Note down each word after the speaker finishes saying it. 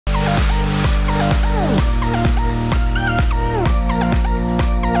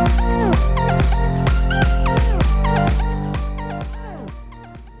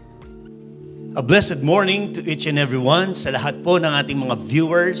A blessed morning to each and everyone, sa lahat po ng ating mga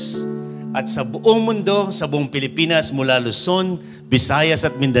viewers at sa buong mundo, sa buong Pilipinas, mula Luzon, Visayas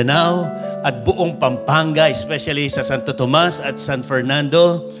at Mindanao, at buong Pampanga, especially sa Santo Tomas at San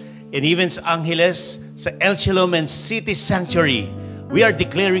Fernando, and even sa Angeles, sa El Shalom and City Sanctuary. We are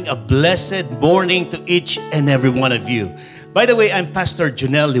declaring a blessed morning to each and every one of you. By the way, I'm Pastor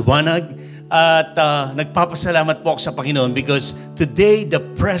Junel Liwanag. At nagpapasalamat po ako sa Panginoon because today the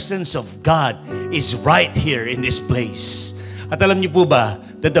presence of God is right here in this place. At alam niyo po ba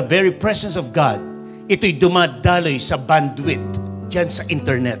that the very presence of God, ito'y dumadaloy sa bandwidth dyan sa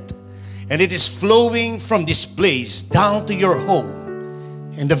internet. And it is flowing from this place down to your home.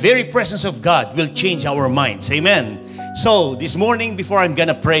 And the very presence of God will change our minds. Amen. So, this morning before I'm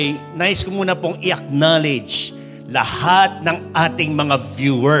gonna pray, nais ko muna pong i-acknowledge lahat ng ating mga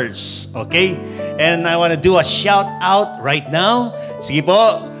viewers. Okay? And I want to do a shout out right now. Sige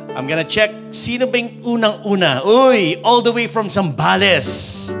po, I'm gonna check. Sino ba yung unang-una? Uy, all the way from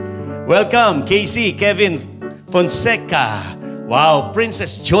Zambales. Welcome, Casey, Kevin Fonseca. Wow,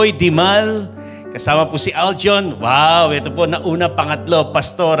 Princess Joy Dimal. Kasama po si Aljon. Wow, ito po nauna, pangatlo,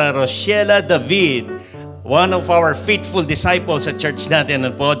 Pastora Rochela David. One of our faithful disciples sa church natin,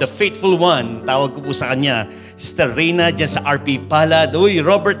 ano po, the faithful one, tawag ko po sa kanya, Sister Reyna, dyan sa RP Palad. Uy,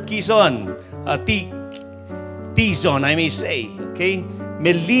 Robert Kizon, Tizon, I may say, okay?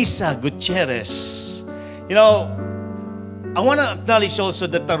 Melissa Gutierrez. You know, I want to acknowledge also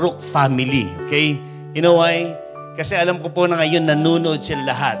the Taruk family, okay? You know why? Kasi alam ko po na ngayon nanonood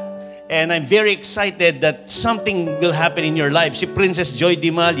sila lahat. And I'm very excited that something will happen in your life. Si Princess Joy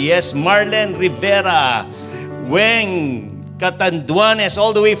Dimal, yes. Marlene Rivera. Weng Catanduanes,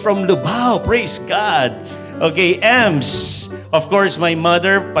 all the way from Lubao. Praise God. Okay, Ems. Of course, my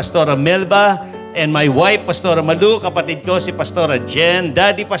mother, Pastora Melba. And my wife, Pastora Malu. Kapatid ko, si Pastora Jen.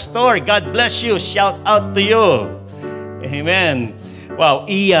 Daddy Pastor, God bless you. Shout out to you. Amen. Wow,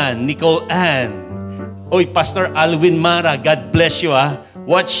 Ian, Nicole Ann. Oy, Pastor Alwin Mara, God bless you, ah.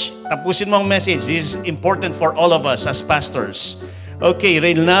 Watch, tapusin mo ang message. This is important for all of us as pastors. Okay,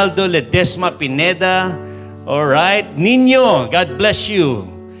 Reynaldo Ledesma Pineda. Alright, Nino, God bless you.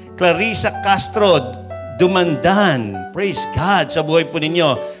 Clarissa Castro Dumandan. Praise God sa buhay po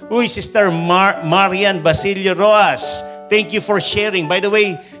ninyo. Uy, Sister Marian Basilio Roas. Thank you for sharing. By the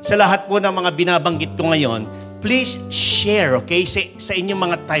way, sa lahat po ng mga binabanggit ko ngayon, please share, okay, sa inyong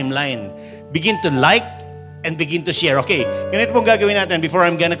mga timeline. Begin to like and begin to share. Okay, ganito pong gagawin natin before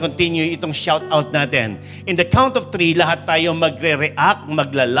I'm gonna continue itong shout out natin. In the count of 3, lahat tayo magre-react,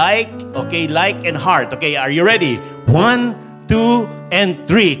 magla-like, okay, like and heart. Okay, are you ready? 1, 2, and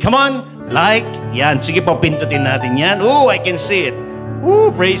 3. Come on, like. Yan, sige po, pindutin natin yan. Oh, I can see it.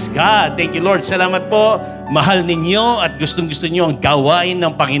 Oh, praise God. Thank you, Lord. Salamat po. Mahal ninyo at gustong-gusto nyo ang gawain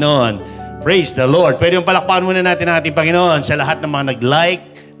ng Panginoon. Praise the Lord. Pwede yung palakpakan muna natin ang ating Panginoon sa lahat ng mga nag-like,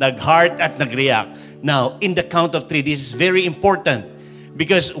 nag-heart, at nag-react. Now, in the count of 3, this is very important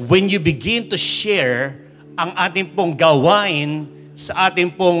because when you begin to share ang ating pong gawain sa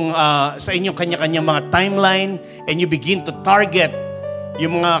ating pong, sa inyong kanya-kanyang mga timeline and you begin to target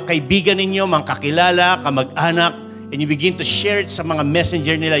yung mga kaibigan ninyo, mga kakilala, kamag-anak, and you begin to share it sa mga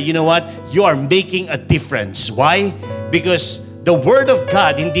messenger nila, you know what? You are making a difference. Why? Because the Word of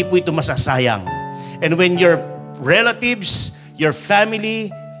God, hindi po ito masasayang. And when your relatives, your family,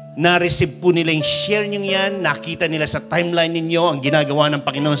 na-receive po nila yung share nyo yan, nakita nila sa timeline ninyo ang ginagawa ng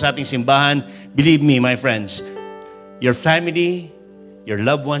Panginoon sa ating simbahan. Believe me, my friends, your family, your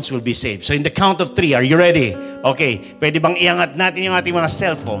loved ones will be saved. So in the count of 3, are you ready? Okay, pwede bang iangat natin yung ating mga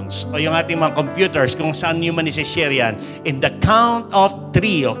cellphones o yung ating mga computers kung saan nyo man isi-share yan? In the count of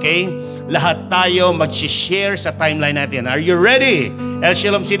 3, okay? Lahat tayo mag-share sa timeline natin. Are you ready? El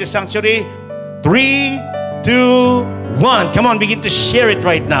Shalom City Sanctuary, 3, 2, 1. Come on, begin to share it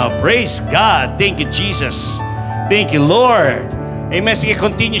right now. Praise God. Thank you, Jesus. Thank you, Lord. Amen. Sige,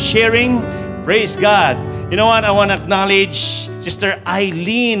 continue sharing. Praise God. You know what? I want to acknowledge Sister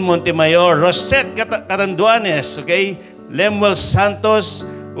Eileen Montemayor, Rosette Catanduanes, okay? Lemuel Santos,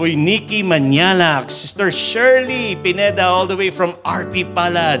 uy, Nikki Manyalak, Sister Shirley Pineda, all the way from RP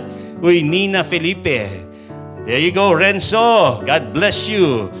Palad, uy, Nina Felipe. There you go, Renzo. God bless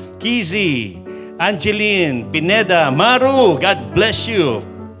you. Kizzy, Angeline, Pineda, Maru, God bless you.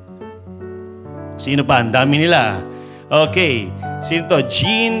 Sino pa? Ang dami nila. Okay. Sino to?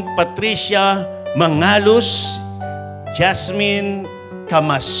 Jean, Patricia, Mangalus, Jasmine,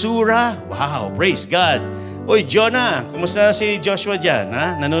 Kamasura. Wow, praise God. Uy, Jonah, kumusta si Joshua dyan?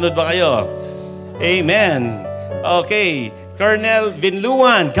 Ha? Nanonood ba kayo? Amen. Okay. Colonel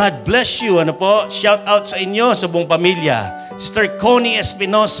Vinluan, God bless you. Ano po? Shout out sa inyo, sa buong pamilya. Sister Connie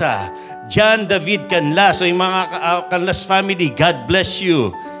Espinosa, John David Canlas. So yung mga Canlas family, God bless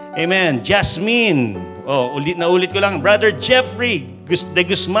you. Amen. Jasmine. Ulit ko lang. Brother Jeffrey de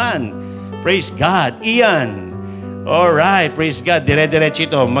Guzman. Praise God. Ian. Alright, praise God. Dire-diretso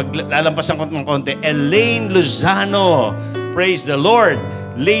ito. Maglalampasan ko ng konti. Elaine Lozano. Praise the Lord.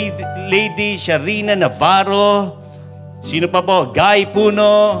 Lady Sharina Navarro. Sino pa po? Guy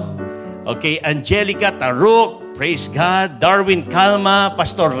Puno. Okay, Angelica Taruk. Praise God. Darwin Calma.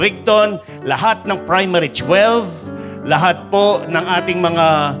 Pastor Rigton. Lahat ng Primary 12. Lahat po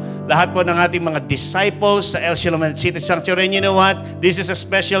ng ating mga disciples sa El Shalom City Sanctuary. And you know what? This is a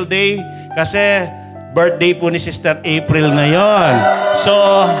special day kasi birthday po ni Sister April ngayon. So,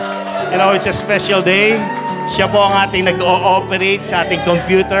 you know, it's a special day. Siya po ang ating nag-ooperate sa ating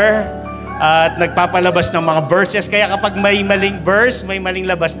computer at nagpapalabas ng mga verses. Kaya kapag may maling verse, may maling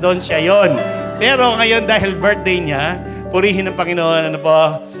labas doon, siya yon. Pero ngayon dahil birthday niya, purihin ng Panginoon,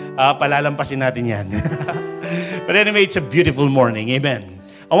 palalampasin natin yan. But anyway, it's a beautiful morning. Amen.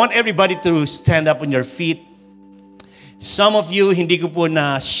 I want everybody to stand up on your feet. Some of you, hindi ko po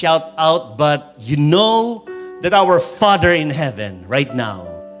na shout out, but you know that our Father in heaven right now,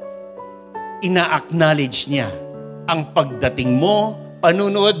 ina-acknowledge niya ang pagdating mo,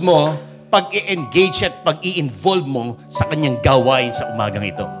 panunood mo, pag-i-engage at pag-i-involve mo sa kanyang gawain sa umagang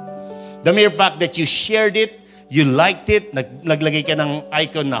ito. The mere fact that you shared it, you liked it, naglagay ka ng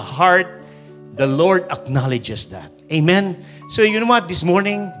icon na heart, the Lord acknowledges that. Amen? So you know what? This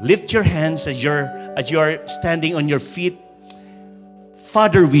morning, lift your hands as you're standing on your feet.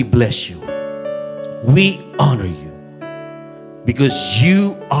 Father, we bless you. We honor you because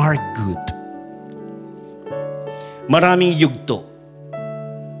you are good. Maraming yugto.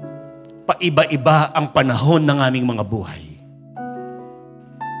 Paiba-iba ang panahon ng aming mga buhay.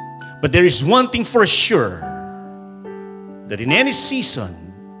 But there is one thing for sure, that in any season,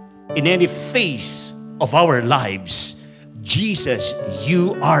 in any phase of our lives, Jesus,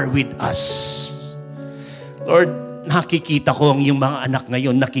 you are with us. Lord, nakikita ko ang yung mga anak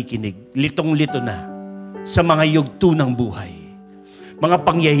ngayon nakikinig. Litong-lito na sa mga yugto ng buhay. Mga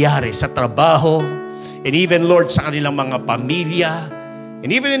pangyayari sa trabaho, and even, Lord, sa kanilang mga pamilya,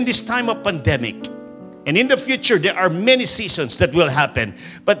 and even in this time of pandemic, and in the future, there are many seasons that will happen.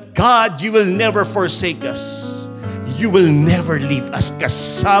 But God, you will never forsake us. You will never leave us.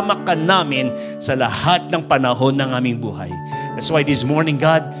 Kasama ka namin sa lahat ng panahon ng aming buhay. That's why this morning,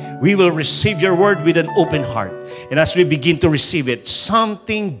 God, we will receive your word with an open heart. And as we begin to receive it,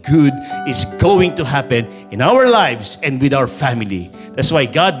 something good is going to happen in our lives and with our family. That's why,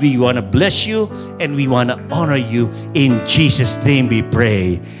 God, we want to bless you and we want to honor you. In Jesus' name we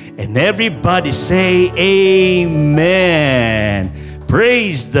pray. And everybody say, Amen.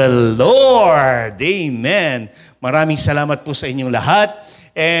 Praise the Lord. Amen. Maraming salamat po sa inyong lahat.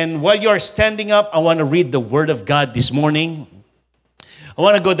 And while you are standing up, I want to read the Word of God this morning. I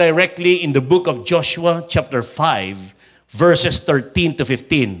want to go directly in the book of Joshua, chapter 5, verses 13 to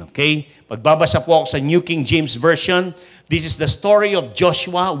 15. Okay? Pagbabasa po ako sa New King James Version. This is the story of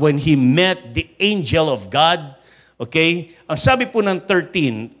Joshua when he met the angel of God. Okay? Ang sabi po ng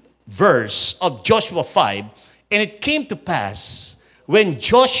 13 verse of Joshua 5, and it came to pass when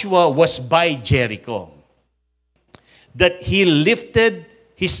Joshua was by Jericho, that he lifted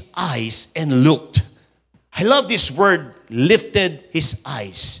his eyes and looked. I love this word, lifted his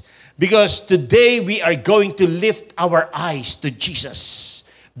eyes. Because today we are going to lift our eyes to Jesus,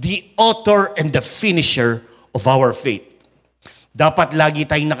 the author and the finisher of our faith. Dapat lagi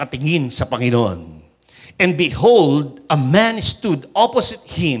tayong nakatingin sa Panginoon. And behold, a man stood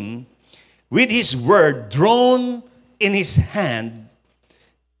opposite him with his word drawn in his hand.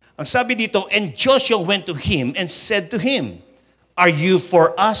 Ang sabi dito, and Joshua went to him and said to him, are you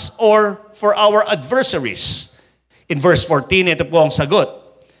for us or for our adversaries? In verse 14, ito po ang sagot.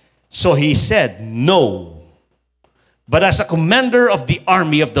 So he said, no. But as a commander of the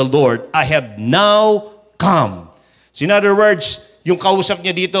army of the Lord, I have now come. So in other words, yung kausap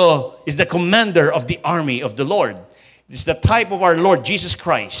niya dito is the commander of the army of the Lord. It's the type of our Lord Jesus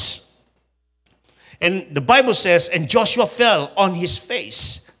Christ. And the Bible says, and Joshua fell on his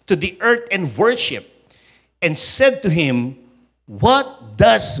face to the earth and worship, and said to him, what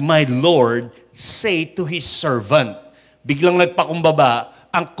does my Lord say to his servant? Biglang nagpakumbaba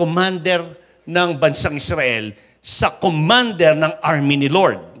ang commander ng bansang Israel sa commander ng army ni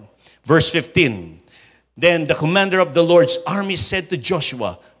Lord. Verse 15, then the commander of the Lord's army said to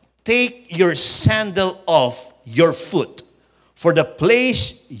Joshua, take your sandal off your foot, for the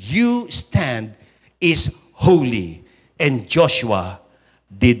place you stand is holy. And Joshua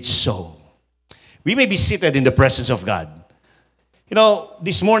did so. We may be seated in the presence of God.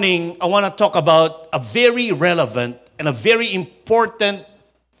 This morning, I want to talk about a very relevant and a very important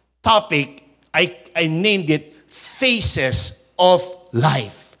topic. I named it Phases of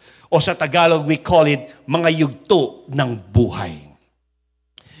Life. O sa Tagalog, we call it mga yugto ng buhay.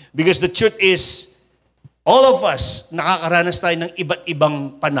 Because the truth is, all of us, nakakaranas tayo ng iba't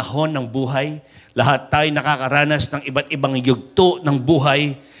ibang panahon ng buhay. Lahat tayo nakakaranas ng iba't ibang yugto ng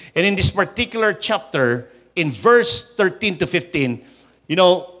buhay. And in this particular chapter, in verse 13 to 15,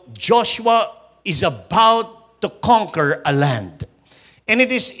 Joshua is about to conquer a land. And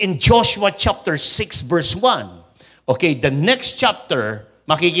it is in Joshua chapter 6 verse 1. Okay, the next chapter,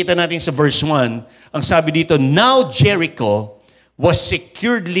 makikita natin sa verse 1, ang sabi dito, now Jericho was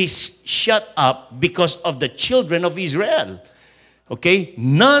securely shut up because of the children of Israel. Okay,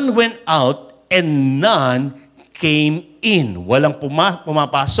 none went out and none came in. Walang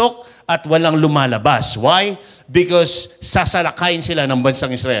pumapasok at walang lumalabas. Why? Because sasalakayin sila ng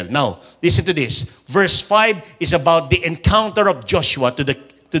bansang Israel. Now, listen to this. Verse 5 is about the encounter of Joshua to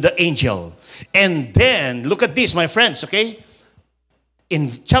the angel. And then, look at this, my friends, okay? In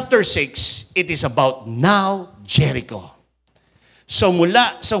chapter 6, it is about now Jericho. So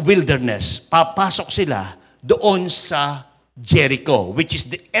mula sa wilderness, papasok sila doon sa Jericho, which is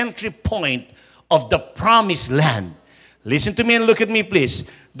the entry point of the promised land. Listen to me and look at me, please.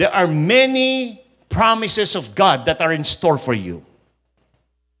 There are many promises of God that are in store for you.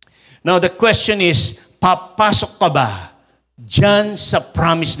 Now, the question is, papasok pa ba dyan sa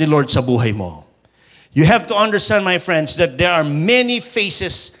promise ni Lord sa buhay mo? You have to understand, my friends, that there are many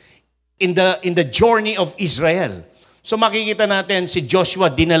phases in the journey of Israel. So makikita natin si Joshua,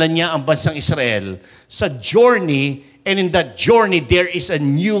 dinala niya ang bansang Israel sa journey, and in that journey, there is a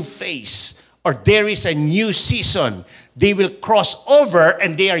new phase or there is a new season. They will cross over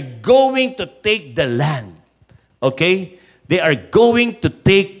and they are going to take the land. Okay? They are going to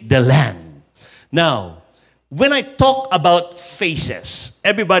take the land. Now, when I talk about phases,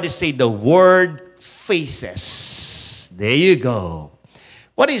 everybody say the word phases. There you go.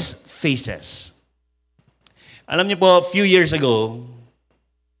 What is phases? Alam niyo po, a few years ago,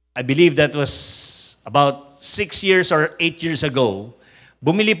 I believe that was about 6 years or 8 years ago,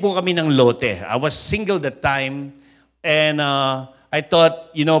 bumili po kami ng lote. I was single that time, and I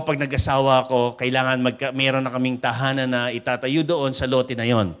thought, pag nag-asawa ako, kailangan mayroon na kaming tahanan na itatayo doon sa lote na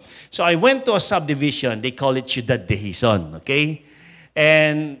yon. So I went to a subdivision, they call it Ciudad de Hison, okay?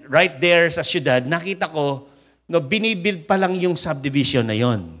 And right there sa Ciudad, nakita ko, binibuild pa lang yung subdivision na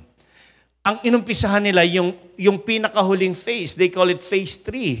yon. Ang inumpisahan nila, yung pinakahuling phase, they call it phase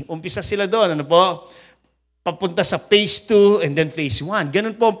 3. Umpisa sila doon, papunta sa phase 2 and then phase 1.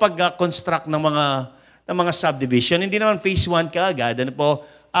 Ganun po ang pag-construct ng mga subdivision. Hindi naman phase 1 kaagad.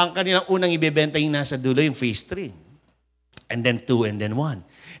 Ang kanilang unang ibebenta yung nasa dulo, yung phase 3. And then 2 and then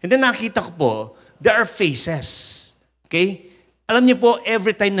 1. And then nakita ko po, there are phases. Okay? Alam niyo po,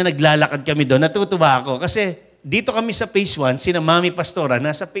 every time na naglalakad kami doon, natutuwa ako. Kasi dito kami sa phase 1, sina Mami Pastora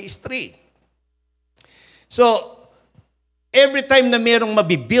nasa phase 3. So, every time na merong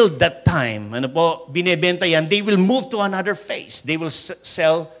mabibuild that time, binebenta yan, they will move to another phase. They will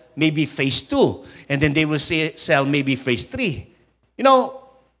sell maybe phase 2. And then they will sell maybe phase 3.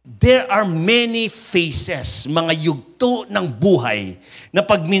 There are many phases, mga yugto ng buhay, na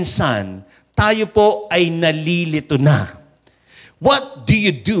pagminsan, tayo po ay nalilito na. What do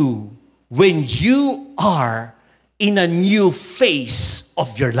you do when you are in a new phase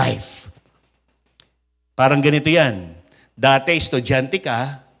of your life? Parang ganito yan. Dati, estudyante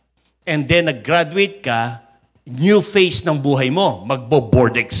ka, and then nag-graduate ka, new phase ng buhay mo.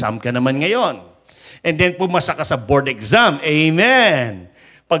 Magbo-board exam ka naman ngayon. And then pumasa ka sa board exam. Amen!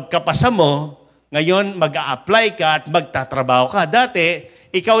 Pagkapasa mo, ngayon mag-a-apply ka at magtatrabaho ka. Dati,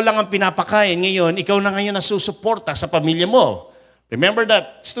 ikaw lang ang pinapakain. Ngayon, ikaw na ngayon nasusuporta sa pamilya mo. Remember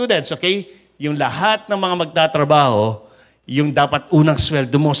that, students, okay? Yung lahat ng mga magtatrabaho, yung dapat unang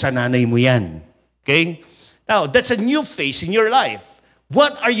sweldo mo sa nanay mo yan. Okay? Now, that's a new phase in your life.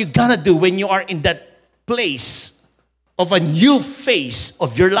 What are you gonna do when you are in that place of a new phase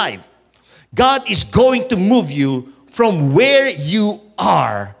of your life? God is going to move you from where you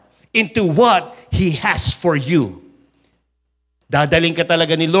are into what He has for you. Dadaling ka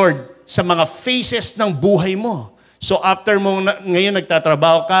talaga ni Lord sa mga phases ng buhay mo. So after mo ngayon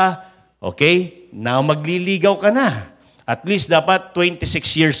nagtatrabaho ka, okay, now magliligaw ka na. At least dapat 26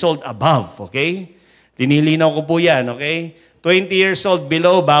 years old above, okay? Linilinaw ko po yan, okay? 20 years old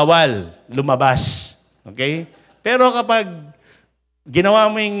below, bawal lumabas. Okay? Pero kapag ginawa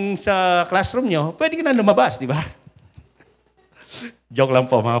mo yung sa classroom nyo, pwede ka na lumabas, di ba? Joke lang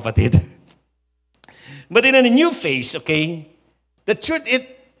po, mga kapatid. But in a new phase, okay, The truth,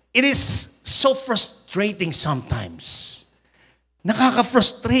 it is so frustrating sometimes.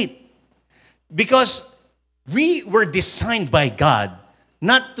 Nakaka-frustrate. Because we were designed by God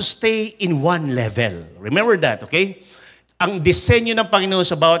not to stay in one level. Remember that, okay? Ang disenyo ng Panginoon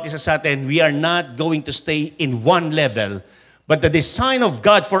sa bawat isa sa atin, we are not going to stay in one level. But the design of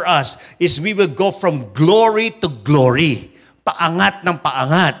God for us is we will go from glory to glory. Paangat ng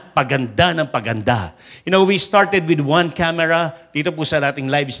paangat, paganda ng paganda. You know, we started with one camera dito po sa ating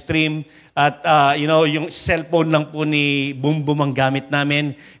live stream. At, yung cellphone lang po ni Boom Boom ang gamit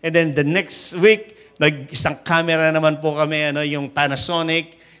namin. And then the next week, isang camera naman po kami, yung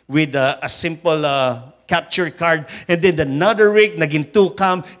Panasonic with a simple capture card. And then another week, naging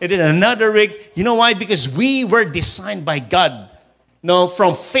 2cam. And then another week. You know why? Because we were designed by God. No,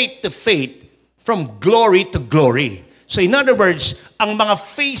 from faith to faith, from glory to glory. So in other words, ang mga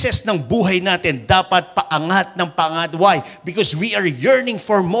phases ng buhay natin dapat paangat ng paangat. Why? Because we are yearning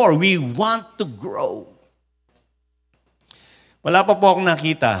for more. We want to grow. Wala pa po akong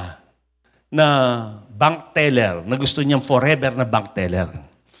nakita na bank teller na gusto niyang forever na bank teller.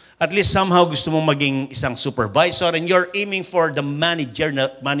 At least somehow gusto mong maging isang supervisor and you're aiming for the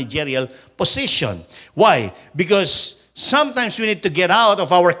managerial position. Why? Because sometimes we need to get out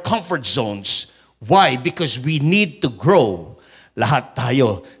of our comfort zones. Why? Because we need to grow. Lahat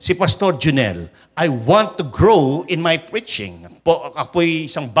tayo. Si Pastor Junel, I want to grow in my preaching. Ako'y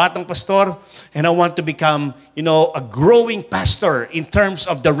isang batang pastor and I want to become, a growing pastor in terms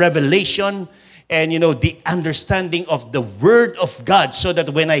of the revelation and, the understanding of the Word of God so that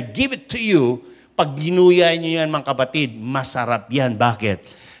when I give it to you, pag ginuya niyo yan mga kapatid, masarap yan. Bakit?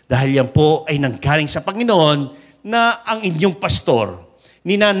 Dahil yan po ay nanggaling sa Panginoon na ang inyong pastor,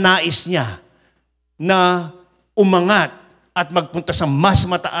 ninanais niya na umangat at magpunta sa mas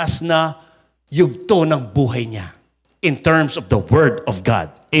mataas na yugto ng buhay niya in terms of the Word of God.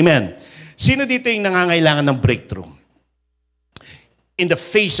 Amen. Sino dito yung nangangailangan ng breakthrough? In the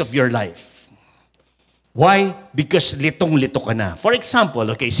face of your life. Why? Because litong-lito ka na. For example,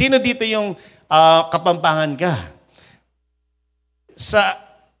 okay, sino dito yung kapampangan ka? Sa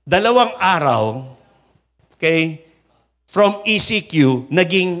 2 araw, okay, from ECQ,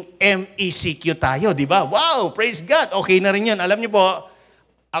 naging MECQ tayo, di ba? Wow, praise God. Okay na rin yun. Alam niyo po,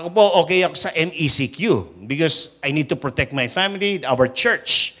 okay ako sa MECQ because I need to protect my family, our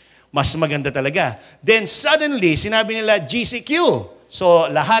church. Mas maganda talaga. Then suddenly, sinabi nila GCQ. So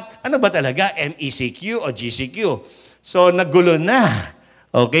lahat, ano ba talaga? MECQ o GCQ? So nagulo na.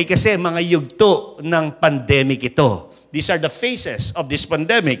 Okay? Kasi mga yugto ng pandemic ito. These are the phases of this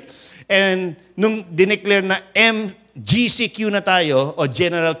pandemic. And nung dineclare na GCQ na tayo o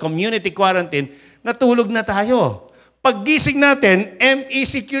General Community Quarantine, natulog na tayo. Paggising natin,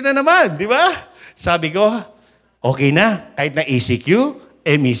 MECQ na naman, di ba? Sabi ko, okay na, kahit na ECQ,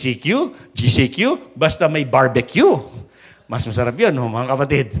 MECQ, GCQ, basta may barbecue. Mas masarap yun, mga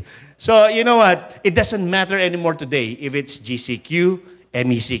kapatid. So, you know what? It doesn't matter anymore today if it's GCQ,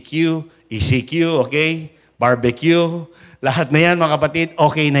 MECQ, ECQ, okay? Barbecue, lahat na yan, mga kapatid,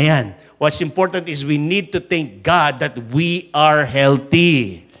 okay na yan. What's important is we need to thank God that we are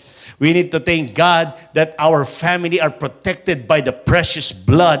healthy. We need to thank God that our family are protected by the precious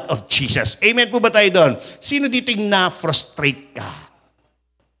blood of Jesus. Amen po ba tayo doon? Sino dito yung na-frustrate ka?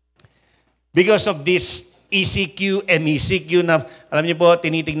 Because of this ECQ, MECQ na, alam niyo po,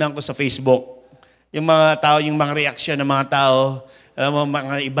 tinitingnan ko sa Facebook, yung mga tao, yung mga reaksyon ng mga tao, alam mo,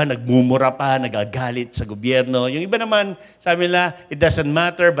 mga iba nagmumura pa, nagagalit sa gobyerno. Yung iba naman, sabi nila, it doesn't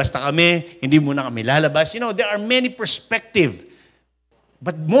matter, basta kami, hindi muna kami lalabas. You know, there are many perspectives.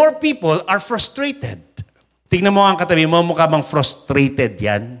 But more people are frustrated. Tingnan mo ang katabi mo, mukha bang frustrated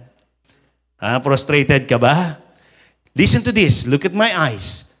yan? Frustrated ka ba? Listen to this. Look at my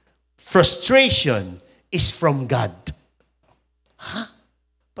eyes. Frustration is from God.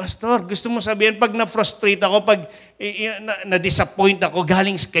 Pastor, gusto mo sabihin, pag na-frustrate ako, pag na-disappoint ako,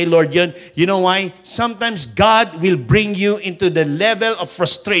 galing kay Lord yun. You know why? Sometimes God will bring you into the level of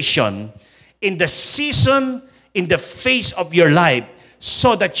frustration in the season, in the phase of your life,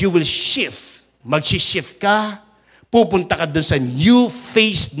 so that you will shift. Mag-shift ka, pupunta ka dun sa new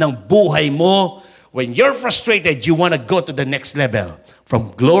phase ng buhay mo. When you're frustrated, you want to go to the next level.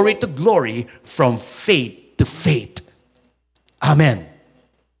 From glory to glory, from faith to faith. Amen.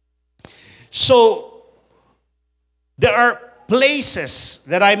 So, there are places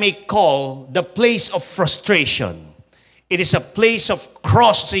that I may call the place of frustration. It is a place of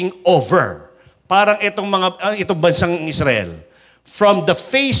crossing over. Parang itong bansang Israel. From the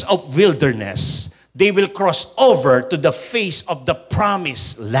face of wilderness, they will cross over to the face of the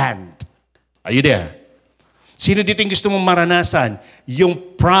promised land. Are you there? Sino dito yung gusto mong maranasan?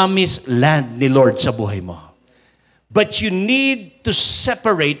 Yung promised land ni Lord sa buhay mo. But you need to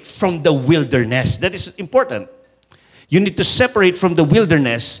separate from the wilderness. That is important. You need to separate from the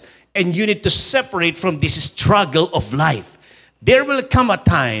wilderness and you need to separate from this struggle of life. There will come a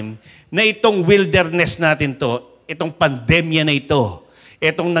time na itong wilderness natin to, itong pandemya na ito,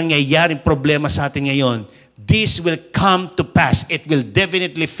 itong nangyayaring problema sa atin ngayon, this will come to pass. It will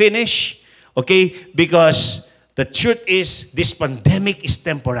definitely finish, okay? Because the truth is, this pandemic is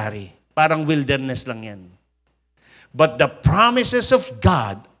temporary. Parang wilderness lang yan. But the promises of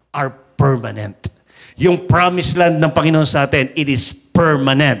God are permanent. Yung promised land ng Panginoon sa atin, it is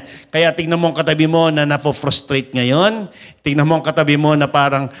permanent. Kaya tingnan mo ang katabi mo na napofrustrate ngayon. Tingnan mo ang katabi mo na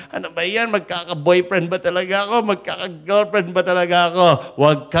parang, ano ba yan? Magkaka-boyfriend ba talaga ako? Magkaka-girlfriend ba talaga ako?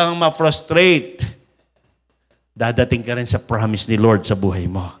 Huwag kang ma-frustrate. Dadating ka rin sa promise ni Lord sa buhay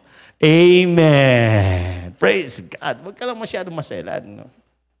mo. Amen. Praise God. Huwag ka lang masyadong maselan. No?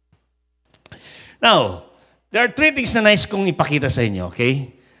 Now, there are three things na nice kong ipakita sa inyo,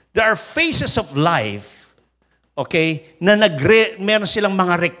 okay? There are phases of life, okay, na meron silang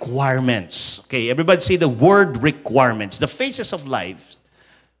mga requirements. Okay, everybody say the word requirements. The phases of life,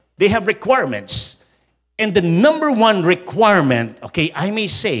 they have requirements. And the number one requirement, okay, I may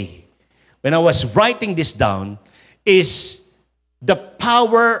say, when I was writing this down, is the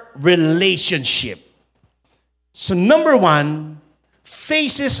power relationship. So number one,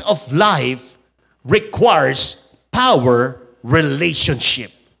 phases of life requires power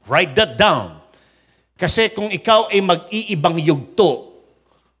relationship. Write that down. Kasi kung ikaw ay mag-iibang yugto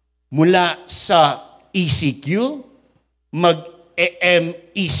mula sa ECQ,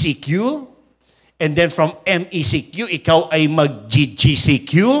 mag-MECQ, and then from MECQ, ikaw ay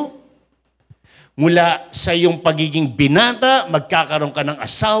mag-GCQ, mula sa iyong pagiging binata, magkakaroon ka ng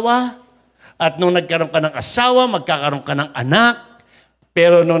asawa, at nung nagkaroon ka ng asawa, magkakaroon ka ng anak,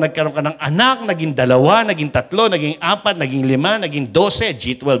 pero nung nagkaroon ka ng anak, naging 2, naging 3, naging 4, naging 5, naging 12,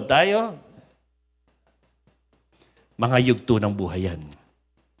 G12 tayo. Mga yugto ng buhay yan.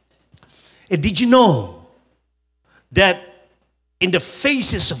 And did you know that in the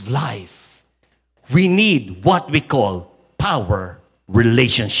phases of life, we need what we call power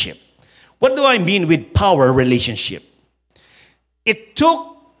relationship? What do I mean with power relationship? It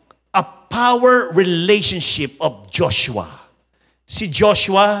took a power relationship of Joshua. Si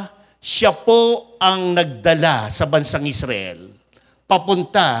Joshua, siya po ang nagdala sa bansang Israel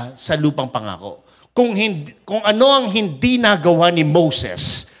papunta sa lupang pangako. Kung ano ang hindi nagawa ni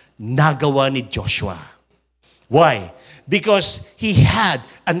Moses, nagawa ni Joshua. Why? Because he had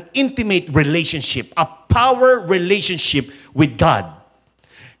an intimate relationship, a power relationship with God.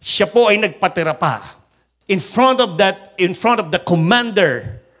 Siya po ay nagpatira pa in front of the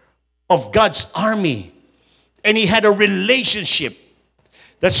commander of God's army. And he had a relationship.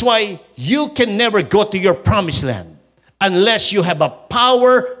 That's why you can never go to your promised land unless you have a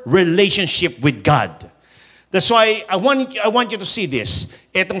power relationship with God. That's why I want you to see this.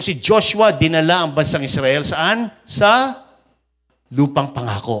 Etong si Joshua, dinala ang bansang Israel saan? Sa lupang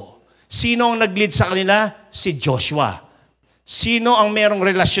pangako. Sino ang nag-lead sa kanila? Si Joshua. Sino ang merong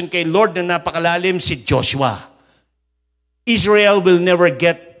relasyon kay Lord na napakalalim? Si Joshua. Israel will never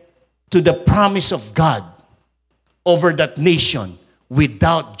get to the promise of God over that nation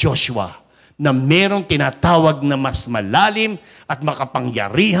without Joshua, na merong tinatawag na mas malalim at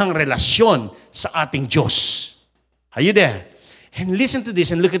makapangyarihang relasyon sa ating Diyos. Are you there? And listen to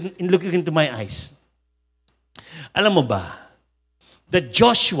this and look into my eyes. Alam mo ba, that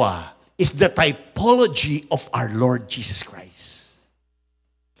Joshua is the typology of our Lord Jesus Christ.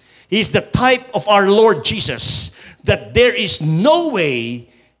 He is the type of our Lord Jesus, that there is no way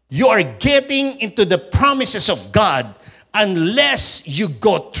you are getting into the promises of God unless you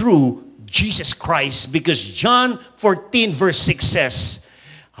go through Jesus Christ. Because John 14 verse 6 says,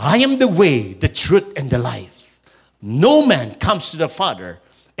 I am the way, the truth, and the life. No man comes to the Father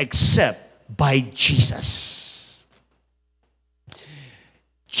except by Jesus.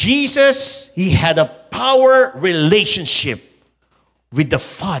 Jesus, he had a power relationship with the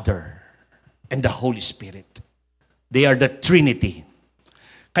Father and the Holy Spirit. They are the Trinity.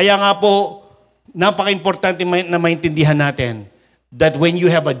 Kaya nga po, napaka-importante na maintindihan natin that when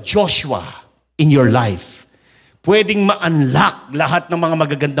you have a Joshua in your life, pwedeng ma-unlock lahat ng mga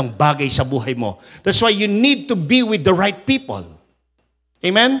magagandang bagay sa buhay mo. That's why you need to be with the right people.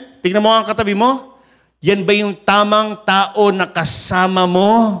 Amen? Tingnan mo ang katabi mo. Yan ba yung tamang tao na kasama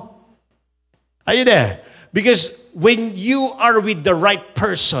mo? Are you there? Because when you are with the right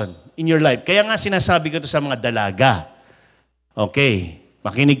person in your life, kaya nga sinasabi ko to sa mga dalaga. Okay.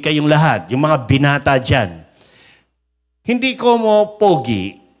 Makinig kayong lahat, yung mga binata dyan. Hindi ko mo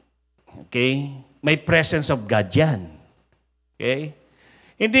pogi. Okay? May presence of God yan. Okay?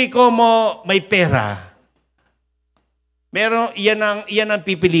 Hindi ko mo may pera. Pero yan ang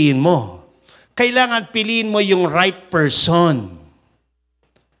pipiliin mo. Kailangan piliin mo yung right person.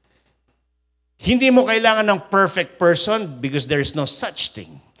 Hindi mo kailangan ng perfect person because there's no such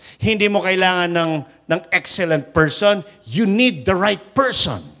thing. Hindi mo kailangan ng excellent person. You need the right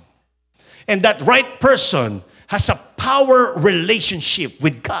person. And that right person has a power relationship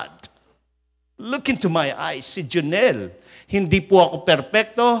with God. Look into my eyes, si Junel. Hindi po ako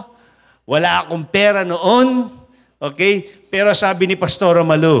perpekto. Wala akong pera noon. Okay? Pero sabi ni Pastor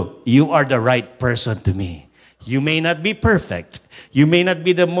Malu, you are the right person to me. You may not be perfect. You may not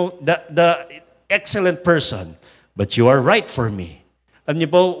be the excellent person. But you are right for me. Alam niyo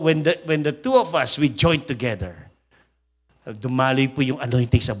po, when the two of us, we joined together, dumaloy po yung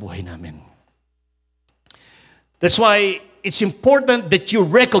anointing sa buhay namin. That's why it's important that you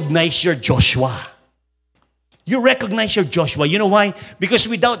recognize your Joshua. You recognize your Joshua. You know why? Because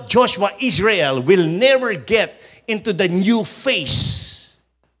without Joshua, Israel will never get into the new phase.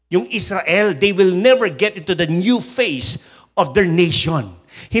 Yung Israel, they will never get into the new phase of their nation.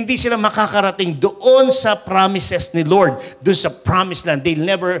 Hindi sila makakarating doon sa promises ni Lord, doon sa promised land. They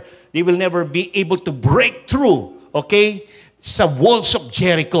will never be able to break through, okay, sa walls of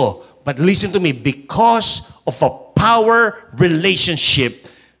Jericho. But listen to me, because of a power relationship,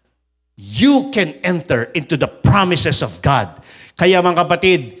 you can enter into the promises of God. Kaya mga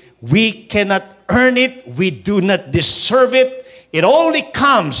kapatid, we cannot earn it. We do not deserve it. It only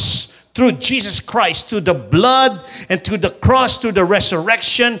comes through Jesus Christ, to the blood and to the cross, to the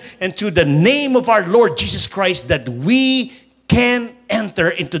resurrection, and to the name of our Lord Jesus Christ, that we can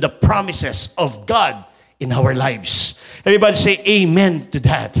enter into the promises of God in our lives. Everybody say amen to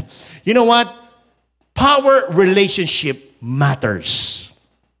that. You know what? Power relationship matters.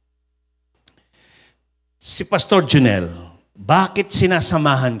 Si Pastor Junel, bakit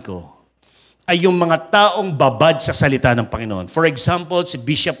sinasamahan ko ay yung mga taong babad sa salita ng Panginoon? For example, si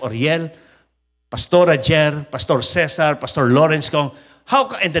Bishop Oriel, Pastor Jer, Pastor Cesar, Pastor Lawrence Kong,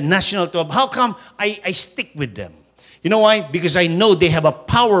 and the National 12, how come I stick with them? You know why? Because I know they have a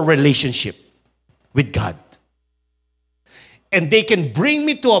power relationship with God. And they can bring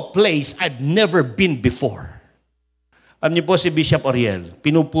me to a place I've never been before. Alam niyo po si Bishop Oriel,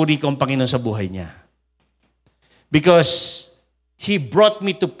 pinupuri ko ang Panginoon sa buhay niya. Because he brought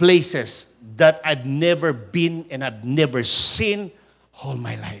me to places that I've never been and I've never seen all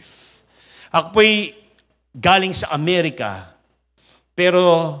my life. Ako po'y galing sa Amerika,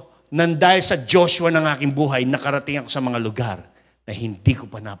 pero nandahil sa Joshua ng aking buhay, nakarating ako sa mga lugar na hindi ko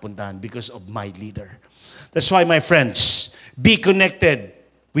pa napuntahan because of my leader. That's why, my friends, be connected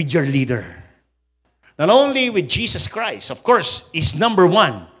with your leader. Not only with Jesus Christ, of course, is number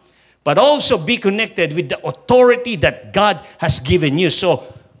one, but also be connected with the authority that God has given you. So,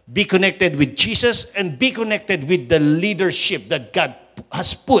 be connected with Jesus and be connected with the leadership that God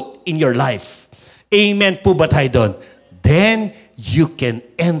has put in your life. Amen po ba tayo doon? Then, you can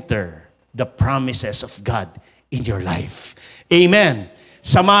enter the promises of God in your life. Amen.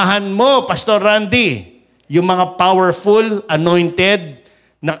 Samahan mo, Pastor Randy, yung mga powerful, anointed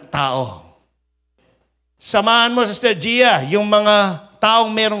na tao. Samahan mo, Sister Gia, yung mga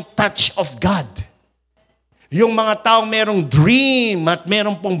taong merong touch of God. Yung mga taong merong dream at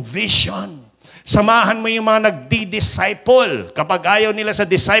merong pong vision. Samahan mo yung mga nagdi-disciple. Kapag ayaw nila sa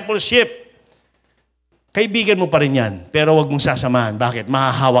discipleship, kaibigan mo pa rin yan. Pero wag mong sasamahan. Bakit?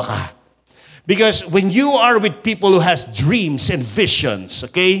 Mahahawa ka. Because when you are with people who has dreams and visions,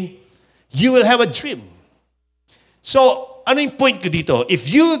 okay, you will have a dream. So, ano yung point ko dito?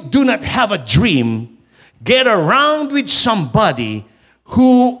 If you do not have a dream, get around with somebody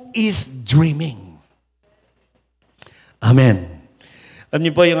who is dreaming. Amen. Alam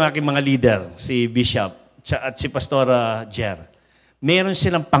niyo po yung aking mga leader, si Bishop at si Pastora Jer. Meron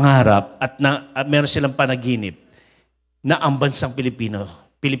silang pangarap at meron silang panaginip na ang bansang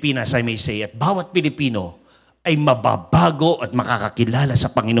Pilipinas, I may say, at bawat Pilipino ay mababago at makakakilala sa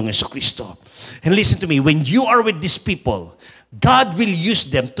Panginoong Jesucristo. And listen to me, when you are with these people, God will use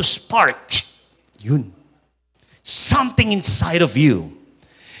them to spark something inside of you.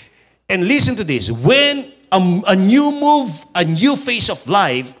 And listen to this, when a new move, a new phase of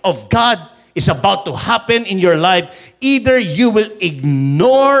life of God is about to happen in your life, either you will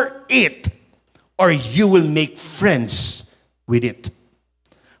ignore it or you will make friends with it.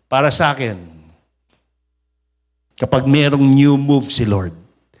 Para sa akin, kapag merong new move si Lord,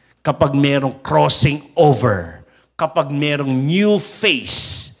 kapag merong crossing over, kapag merong new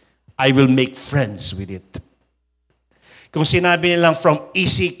phase, I will make friends with it. Kung sinabi nilang from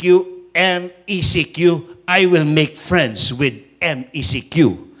ECQ, MECQ, I will make friends with MECQ.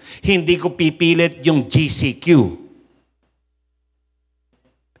 Hindi ko pipilit yung GCQ.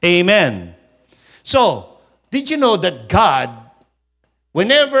 Amen. So, did you know that God,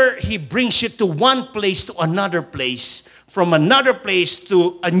 whenever He brings you to one place to another place, from another place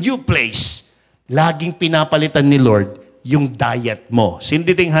to a new place, laging pinapalitan ni Lord yung diet mo. Sino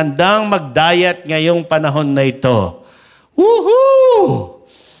diting handang mag-diet ngayong panahon na ito? Woohoo!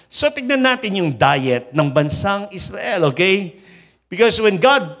 So, tignan natin yung diet ng bansang Israel, okay? Because when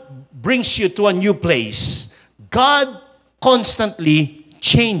God brings you to a new place, God constantly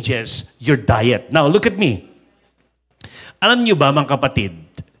changes your diet. Now, look at me. Alam niyo ba, mga kapatid,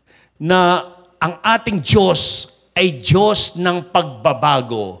 na ang ating Diyos ay Diyos ng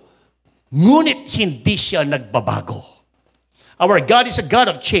pagbabago, ngunit hindi siya nagbabago. Our God is a God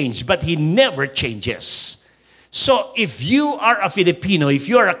of change, but He never changes. So, if you are a Filipino, if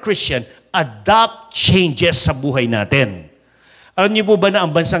you are a Christian, adopt changes sa buhay natin. Alam niyo po ba na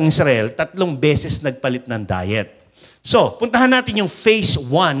ang bansang Israel, 3 beses nagpalit ng diet? So, puntahan natin yung phase 1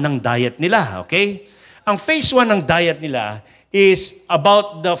 ng diet nila, okay? Ang phase 1 ng diet nila is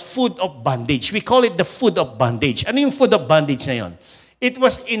about the food of bondage. We call it the food of bondage. Ano yung food of bondage na yun? It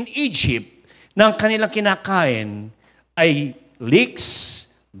was in Egypt na ang kanilang kinakain ay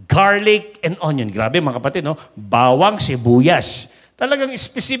leeks, garlic, and onion. Grabe mga kapatid, no? Bawang, sibuyas. Talagang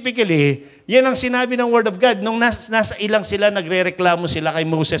specifically, yan ang sinabi ng Word of God. Nung nasa ilang sila, nagre-reklamo sila kay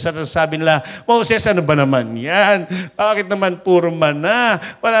Moses at sabi nila, Moses, ano ba naman yan? Bakit naman puro mana?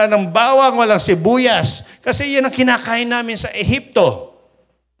 Wala nang bawang, walang sibuyas. Kasi yan ang kinakain namin sa Ehipto.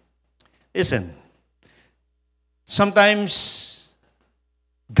 Listen, sometimes,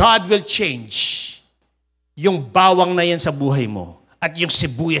 God will change yung bawang na yan sa buhay mo at yung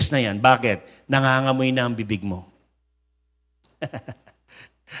sibuyas na yan. Bakit? Nangangamoy na ang bibig mo.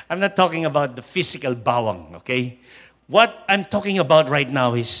 I'm not talking about the physical bawang, okay? What I'm talking about right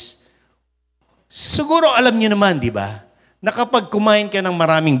now is, siguro alam niyo naman, di ba, na kapag kumain ka ng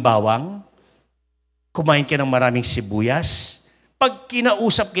maraming bawang, kumain ka ng maraming sibuyas, pag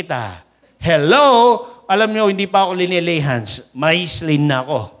kinausap kita, hello, alam niyo, hindi pa ako linilay hands, may slain na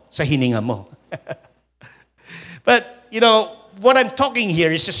ako sa hininga mo. But, you know, what I'm talking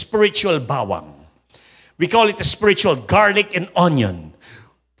here is a spiritual bawang. We call it a spiritual garlic and onion.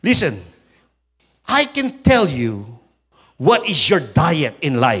 Listen, I can tell you what is your diet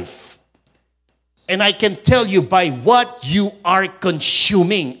in life. And I can tell you by what you are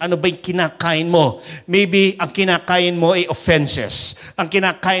consuming. Ano ba yung kinakain mo? Maybe ang kinakain mo ay offenses. Ang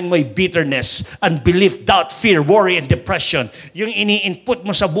kinakain mo ay bitterness, unbelief, doubt, fear, worry, and depression. Yung ini-input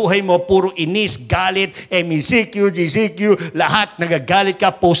mo sa buhay mo, puro inis, galit, MECQ, GCQ, lahat nagagalit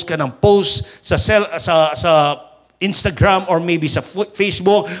ka, post ka ng post sa Instagram or maybe sa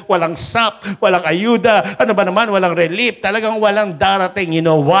Facebook, walang sap, walang ayuda, ano ba naman, walang relief, talagang walang darating. You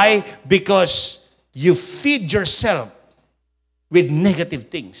know why? Because you feed yourself with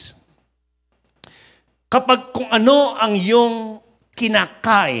negative things. Kapag kung ano ang iyong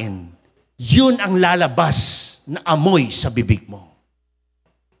kinakain, yun ang lalabas na amoy sa bibig mo.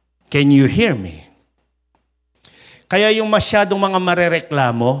 Can you hear me? Kaya yung masyadong mga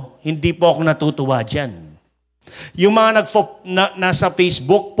marereklamo, hindi po ako natutuwa dyan. Yung mga nasa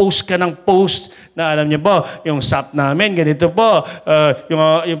Facebook, post ka ng post na alam niyo po, yung SAP namin, ganito po,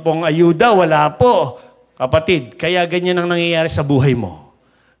 yung pong ayuda, wala po. Kapatid, kaya ganyan ang nangyayari sa buhay mo.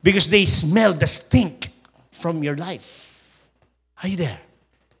 Because they smell the stink from your life. Are you there?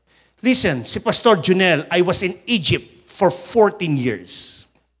 Listen, si Pastor Junel, I was in Egypt for 14 years.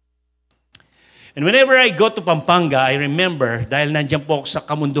 And whenever I go to Pampanga, I remember, dahil nandiyan po ako sa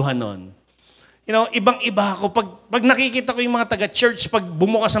kamunduhan noon, you know, ibang-iba ako. Pag nakikita ko yung mga taga-church, pag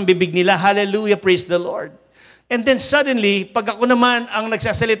bumukas ang bibig nila, hallelujah, praise the Lord. And then suddenly, pag ako naman ang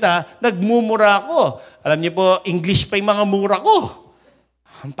nagsasalita, nagmumura ako. Alam niyo po, English pa yung mga mura ko.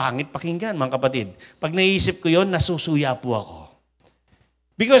 Ang pangit pakinggan, mga kapatid. Pag naisip ko yon, nasusuya po ako.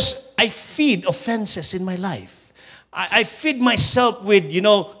 Because I feed offenses in my life. I feed myself with, you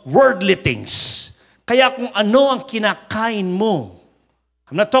know, worldly things. Kaya kung ano ang kinakain mo,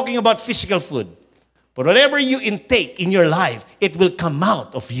 I'm not talking about physical food. But whatever you intake in your life, it will come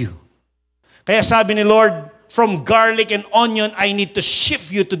out of you. Kaya sabi ni Lord, from garlic and onion, I need to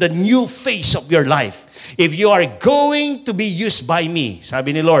shift you to the new phase of your life. If you are going to be used by me,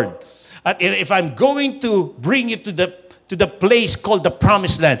 sabi ni Lord, at if I'm going to bring you to the place called the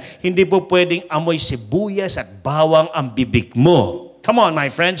promised land, hindi po pwedeng amoy sibuyas at bawang ang bibig mo. Come on, my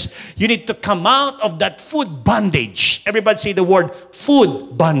friends. You need to come out of that food bondage. Everybody say the word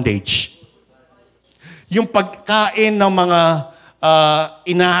food bondage. Yung pagkain ng mga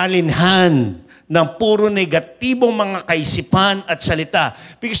inaalinhan ng puro negatibong mga kaisipan at salita.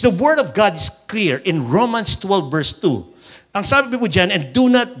 Because the Word of God is clear in Romans 12 verse 2. Ang sabi po dyan, and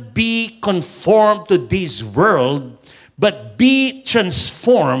do not be conformed to this world, but be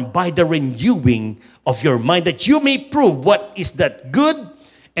transformed by the renewing of your mind, that you may prove what is that good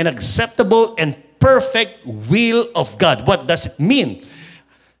and acceptable and perfect will of God. What does it mean?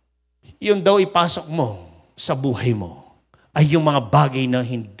 Yun daw ipasok mo sa buhay mo ay yung mga bagay na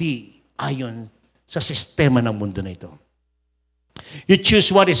hindi ayon sa sistema ng mundo na ito. You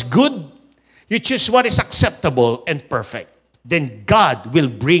choose what is good, you choose what is acceptable and perfect. Then God will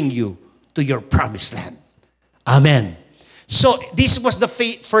bring you to your promised land. Amen. So, this was the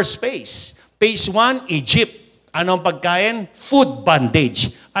first phase. Phase 1, Egypt. Anong pagkain? Food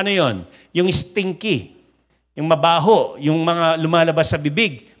bondage. Ano yon? Yung stinky, yung mabaho, yung mga lumalabas sa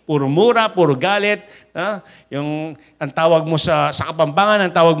bibig. Puro mura, puro galit. Yung ang tawag mo sa Kapampangan,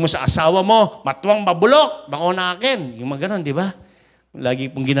 ang tawag mo sa asawa mo, matuwang mabulok, bako na akin. Yung mga ganon, di ba? Lagi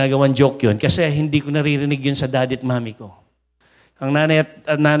pong ginagawang joke yun kasi hindi ko naririnig yun sa daddy at mami ko. Ang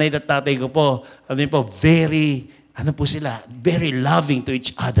nanay at tatay ko po, very loving to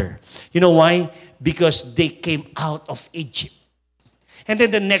each other. You know why? Because they came out of Egypt. And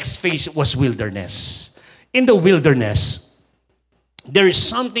then the next phase was wilderness. In the wilderness, there is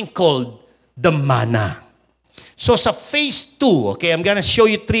something called the manna. So sa phase 2, okay, I'm gonna show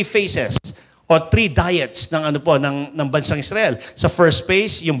you 3 phases or 3 diets ng bansang Israel. Sa first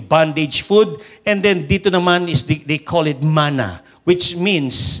phase, yung bondage food, and then dito naman is they call it manna, which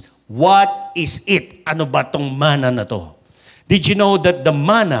means what is it? Ano ba tong manna na to? Did you know that the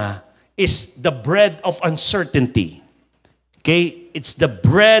manna is the bread of uncertainty? Okay? It's the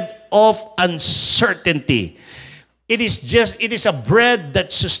bread of uncertainty. It is a bread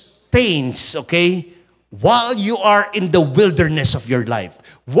that sustains, okay, while you are in the wilderness of your life.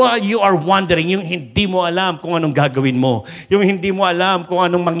 While you are wandering, yung hindi mo alam kung anong gagawin mo. Yung hindi mo alam kung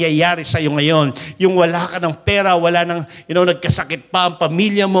anong mangyayari sa'yo ngayon. Yung wala ka ng pera, wala ng, nagkasakit pa ang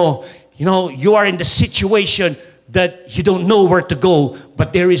pamilya mo. You are in the situation that you don't know where to go,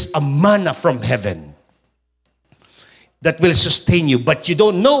 but there is a manna from heaven that will sustain you, but you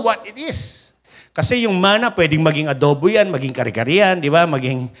don't know what it is. Kasi yung mana, pwedeng maging adobo yan, maging kari-kari yan, di ba?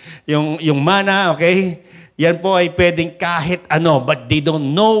 Maging yung mana, okay? Yan po ay pwedeng kahit ano, but they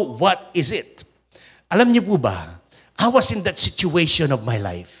don't know what is it. Alam niyo po ba, I was in that situation of my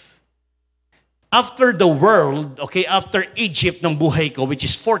life. After the world, okay, after Egypt ng buhay ko, which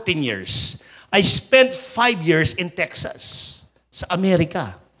is 14 years, I spent 5 years in Texas, sa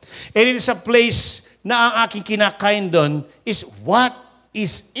Amerika. And it is a place na ang aking kinakain doon is what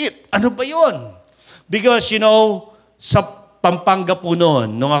is it? Ano ba yun? Because, sa Pampanga po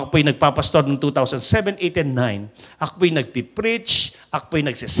noon, nung ako po'y nagpapastor noong 2007, 8, and 9, ako po'y nagpipreach, ako po'y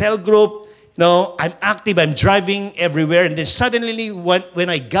nagsisell group, I'm active, I'm driving everywhere, and then suddenly, when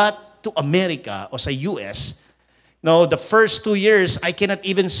I got to America or sa US, the first 2 years, I cannot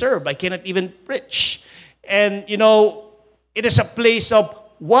even serve, I cannot even preach. And, it is a place of,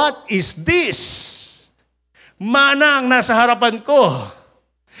 what is this? Mana ang nasa harapan ko.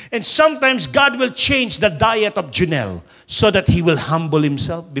 And sometimes God will change the diet of Junel so that he will humble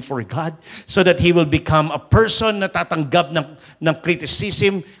himself before God, so that he will become a person na tatanggap ng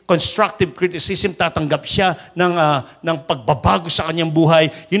criticism, constructive criticism, tatanggap siya ng pagbabago sa kanyang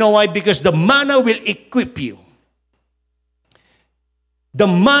buhay. You know why? Because the manna will equip you. The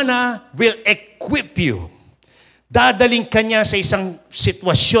manna will equip you. Dadaling ka niya sa isang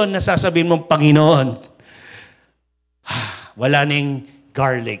sitwasyon na sasabihin mong, Panginoon, wala nang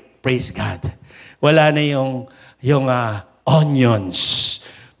garlic, praise God. Wala na yung onions.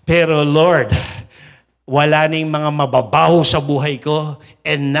 Pero Lord, wala na yung mga mababaho sa buhay ko.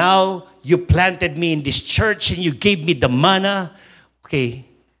 And now, you planted me in this church and you gave me the manna. Okay,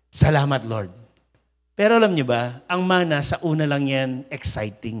 salamat Lord. Pero alam niyo ba, ang manna sa una lang yan,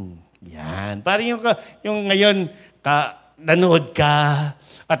 exciting. Yan. Parang yung ngayon, nanood ka,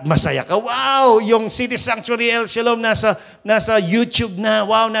 at masaya ka. Wow! Yung City Sanctuary El Shalom nasa YouTube na.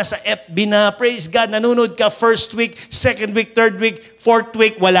 Wow! Nasa FB na. Praise God! Nanonood ka first week, second week, third week, fourth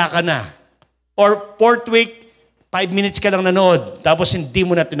week, wala ka na. Or fourth week, 5 minutes ka lang nanood. Tapos hindi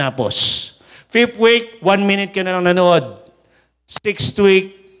mo na tinapos. Fifth week, 1 minute ka na lang nanood. Sixth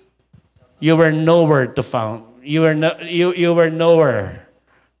week, you were nowhere to found. You were nowhere.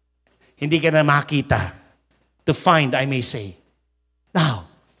 Hindi ka na makita. To find, I may say. Now,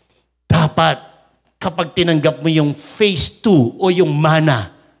 dapat kapag tinanggap mo yung phase 2 o yung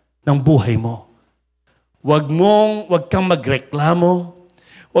mana ng buhay mo, wag kang magreklamo,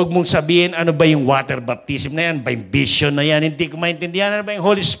 Huwag mong sabihin, ano ba yung water baptism na yan? Ba yung vision na yan? Hindi ko maintindihan. Ano ba yung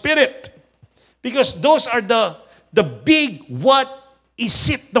Holy Spirit? Because those are the big what is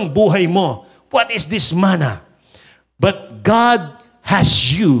it ng buhay mo. What is this manna? But God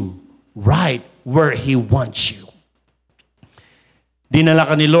has you right where He wants you. Dinala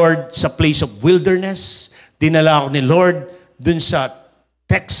ka ni Lord sa place of wilderness. Dinala ako ni Lord dun sa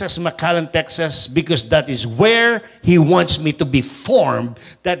Texas, McAllen, Texas, because that is where He wants me to be formed.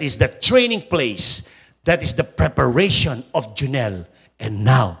 That is the training place. That is the preparation of Junel. And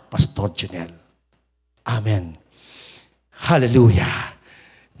now, Pastor Junel. Amen. Hallelujah.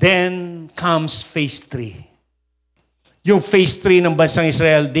 Then comes phase 3. Yung phase 3 ng bansang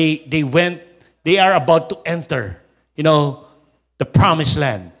Israel, they are about to enter, the promised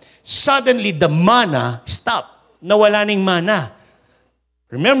land. Suddenly, the manna stopped. Nawala ning manna.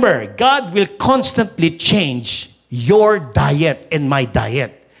 Remember, God will constantly change your diet and my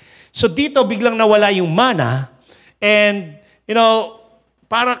diet. So dito biglang nawala yung manna and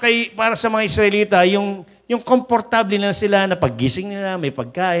para sa mga Israelita, yung komportable na sila na paggising nila, may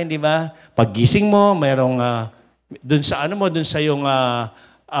pagkain, di ba? Paggising mo, mayroong dun sa yung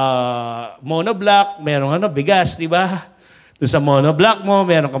monoblock, mayroong bigas, di ba? Dun sa monoblock mo,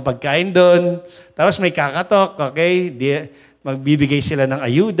 mayroong kang pagkain dun. Tapos may kakatok, okay? Magbibigay sila ng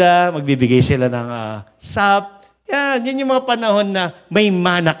ayuda, magbibigay sila ng sap. Yan yung mga panahon na may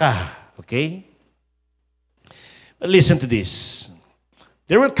mana ka. Okay? But listen to this.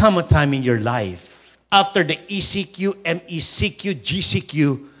 There will come a time in your life, after the ECQ, MECQ, GCQ,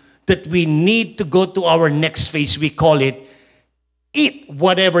 that we need to go to our next phase. We call it, eat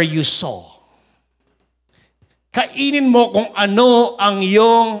whatever you sow. Kainin mo kung ano ang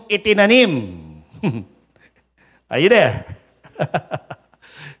iyong itinanim. Are you there?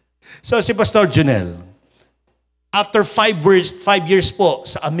 So si Pastor Junel, after 5 years po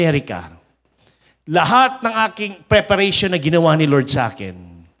sa Amerika, lahat ng aking preparation na ginawa ni Lord sa akin,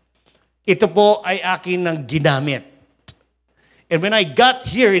 ito po ay akin ng ginamit. And when I got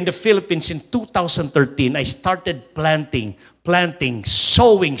here in the Philippines in 2013, I started planting,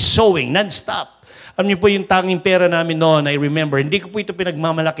 sowing, non-stop. Alam niyo po yung tanging pera namin noon, I remember, hindi ko po ito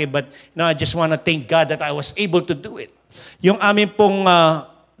pinagmamalaki, but I just want to thank God that I was able to do it. Yung amin pong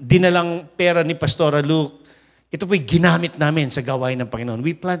dinalang pera ni Pastora Luke, ito po'y ginamit namin sa gawain ng Panginoon.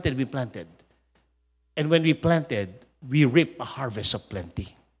 We planted. And when we planted, we reap a harvest of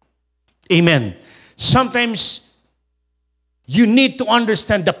plenty. Amen. Sometimes, you need to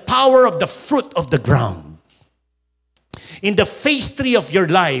understand the power of the fruit of the ground. In the phase 3 of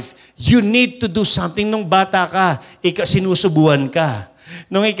your life, you need to do something. Nung bata ka, sinusubuan ka.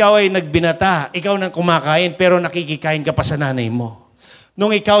 Nung ikaw ay nagbinata, ikaw nang kumakain, pero nakikikain ka pa sa nanay mo.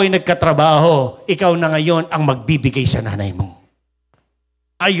 Nung ikaw ay nagkatrabaho, ikaw na ngayon ang magbibigay sa nanay mo.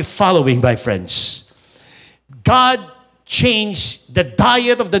 Are you following, my friends? God changed the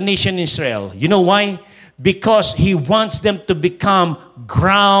diet of the nation Israel. You know why? Because He wants them to become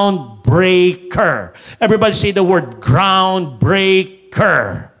groundbreaker. Everybody say the word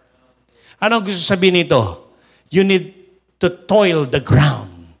groundbreaker. Anong gusto sabihin nito? You need to toil the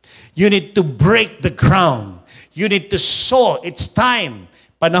ground. You need to break the ground. You need to sow. It's time.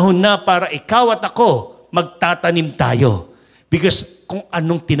 Panahon na para ikaw at ako magtatanim tayo. Because kung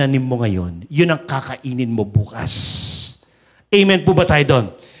anong tinanim mo ngayon, yun ang kakainin mo bukas. Amen po ba tayo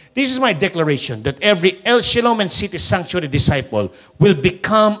doon? This is my declaration that every El Shalom and City Sanctuary disciple will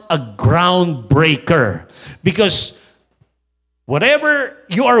become a groundbreaker. Because whatever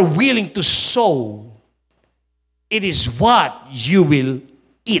you are willing to sow, it is what you will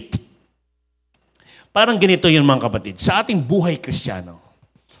eat. Parang ganito yun mga kapatid. Sa ating buhay Kristiyano,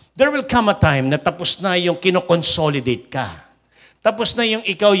 there will come a time na tapos na yung kinoconsolidate ka. Tapos na yung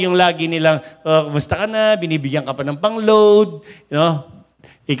ikaw yung lagi nilang, kumusta ka na, binibigyan ka pa ng pang-load,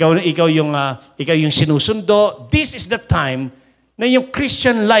 ikaw yung sinusundo. This is the time na yung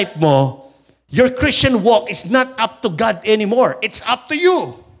Christian life mo, your Christian walk is not up to God anymore. It's up to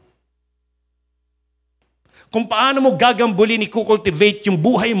you. Kung paano mo gagambulin, i-cultivate yung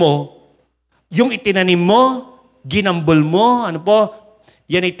buhay mo, yung itinanim mo, ginambol mo,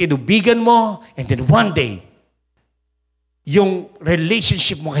 yan ay tinubigan mo, and then one day, yung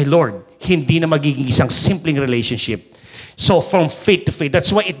relationship mo kay Lord, hindi na magiging isang simpleng relationship. So from faith to faith,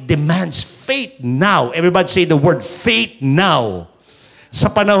 that's why it demands faith now. Everybody say the word faith now. Sa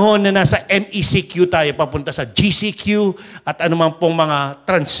panahon na nasa MECQ tayo, papunta sa GCQ, at anumang pong mga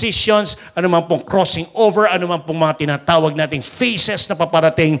transitions, anumang pong crossing over, anumang pong mga tinatawag nating phases na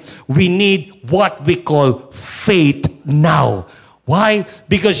paparating, we need what we call faith now. Why?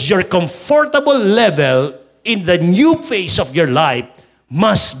 Because your comfortable level in the new phase of your life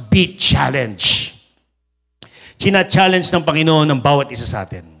must be challenged. China-challenge ng Panginoon ng bawat isa sa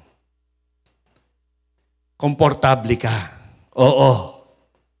atin. Komportable ka. Oo.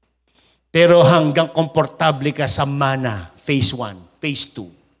 Pero hanggang komportable ka sa mana, phase 1, phase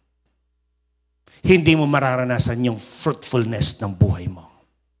 2, hindi mo mararanasan yung fruitfulness ng buhay mo.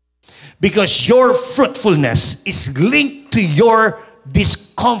 Because your fruitfulness is linked to your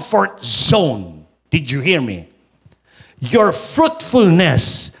discomfort zone. Did you hear me? Your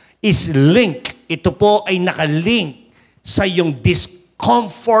fruitfulness is linked. Ito po ay nakalink sa iyong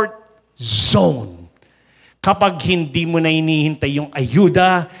discomfort zone. Kapag hindi mo na hinihintay yung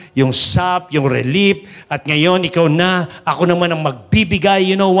ayuda, yung sap, yung relief, at ngayon ikaw na, ako naman ang magbibigay,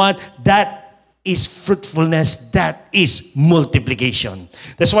 you know what? That is fruitfulness, that is multiplication.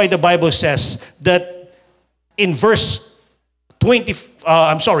 That's why the Bible says that in verse 5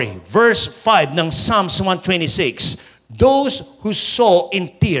 ng Psalms 126, those who sow in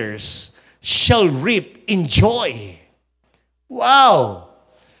tears shall reap in joy. Wow!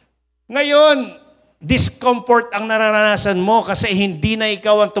 Ngayon, discomfort ang nararanasan mo kasi hindi na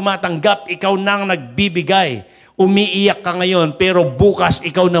ikaw ang tumatanggap, ikaw nang nagbibigay. Umiiyak ka ngayon, pero bukas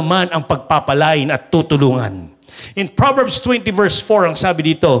ikaw naman ang pagpapalain at tutulungan. In Proverbs 20 verse 4, ang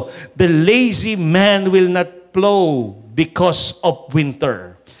sabi dito, the lazy man will not plow because of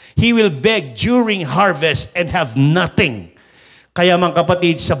winter. He will beg during harvest and have nothing. Kaya mga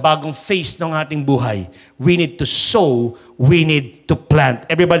kapatid, sa bagong phase ng ating buhay, we need to sow, we need to plant.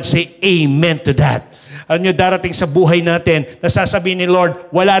 Everybody say amen to that. Alam nyo, darating sa buhay natin, nasasabihin ni Lord,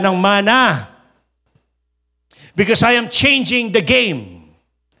 wala nang mana. Because I am changing the game.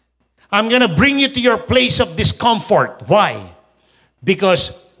 I'm gonna bring you to your place of discomfort. Why?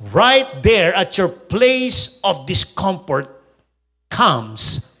 Because right there at your place of discomfort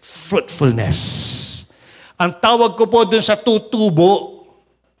comes fruitfulness. Ang tawag ko po dun sa tutubo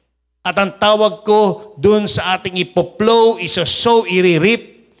at ang tawag ko dun sa ating ipoplow, isosow,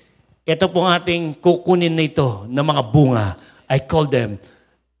 iririp, ito pong ating kukunin na ito na mga bunga. I call them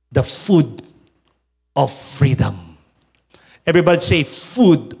the food of freedom. Everybody say,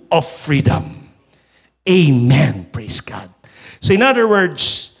 food of freedom. Amen. Praise God. So in other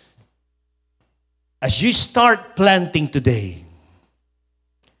words, as you start planting today,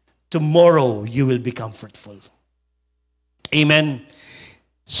 tomorrow you will become fruitful. Amen.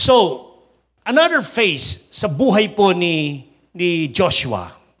 So, another phase sa buhay po ni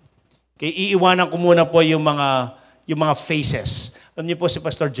Joshua. Okay, iiwanan ko muna po yung mga phases. Alam niyo po si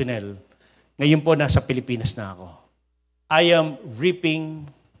Pastor Junel, ngayon po nasa Pilipinas na ako. I am reaping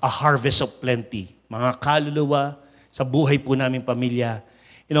a harvest of plenty. Mga kaluluwa sa buhay po naming pamilya.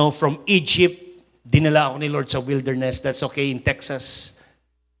 You know, from Egypt, dinala ako ni Lord sa wilderness. That's okay in Texas.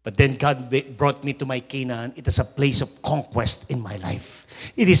 But then God brought me to my Canaan. It is a place of conquest in my life.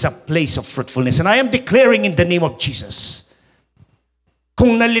 It is a place of fruitfulness. And I am declaring in the name of Jesus,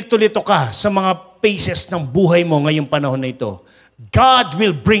 kung nalito-lito ka sa mga phases ng buhay mo ngayong panahon na ito, God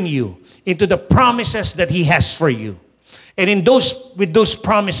will bring you into the promises that He has for you. And with those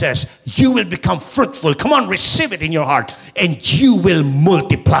promises, you will become fruitful. Come on, receive it in your heart. And you will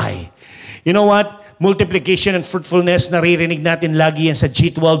multiply. You know what? Multiplication and fruitfulness, naririnig natin lagi yan sa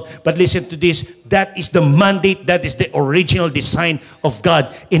G12. But listen to this, that is the mandate, that is the original design of God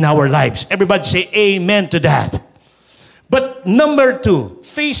in our lives. Everybody say amen to that. But number 2,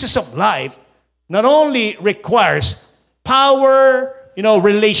 phases of life not only requires power,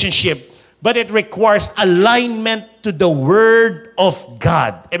 relationship, but it requires alignment to the Word of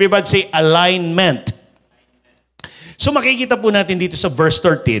God. Everybody say alignment. So makikita po natin dito sa verse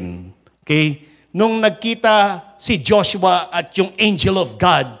 13, okay? Nung nagkita si Joshua at yung angel of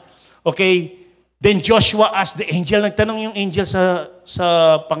God, okay? Then Joshua asked the angel, nagtanong yung angel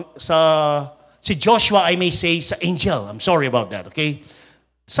si Joshua, I may say, sa angel. I'm sorry about that, okay?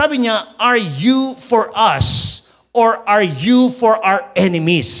 Sabi niya, are you for us or are you for our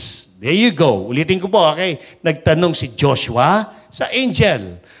enemies? There you go. Ulitin ko po, okay? Nagtanong si Joshua sa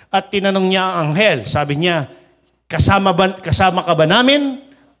angel. At tinanong niya ang anghel. Sabi niya, kasama ka ba namin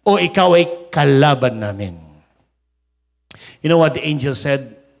o ikaw ay kalaban namin? You know what the angel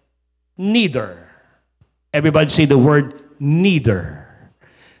said? Neither. Everybody say the word neither.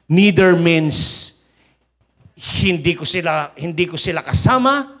 Neither means hindi ko sila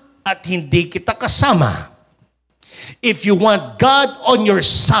kasama at hindi kita kasama. If you want God on your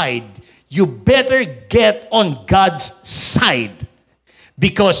side, you better get on God's side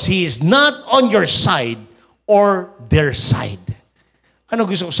because He is not on your side or their side. Ano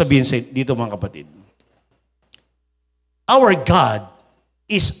gusto ko sabihin dito mga kapatid? Our God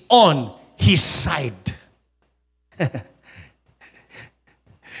is on His side.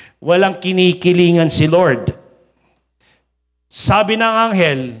 Walang kinikilingan si Lord. Sabi ng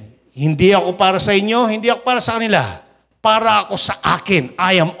anghel, hindi ako para sa inyo, hindi ako para sa kanila. Para ako sa akin.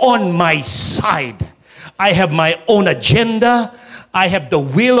 I am on my side. I have my own agenda. I have the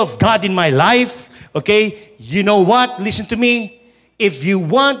will of God in my life. Okay? You know what? Listen to me. If you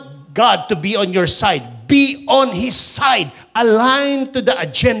want God to be on your side, be on His side. Align to the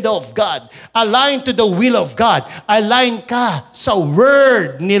agenda of God. Align to the will of God. Align ka sa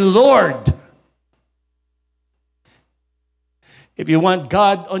word ni Lord. If you want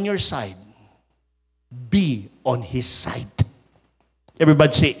God on your side, be on His side.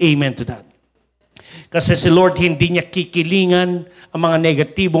 Everybody say amen to that. Kasi si Lord, hindi niya kikilingan ang mga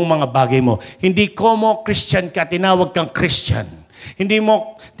negatibong mga bagay mo. Hindi como Christian ka, tinawag kang Christian. Hindi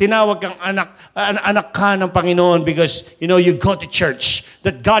mo tinawag kang anak ka ng Panginoon because, you go to church,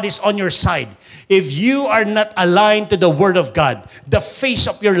 that God is on your side. If you are not aligned to the Word of God, the face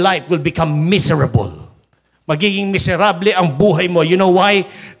of your life will become miserable. Magiging miserable ang buhay mo. You know why?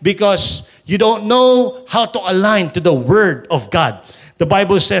 Because you don't know how to align to the Word of God. The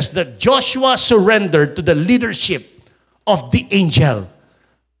Bible says that Joshua surrendered to the leadership of the angel.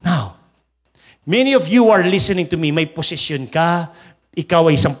 Now, many of you are listening to me. May posisyon ka.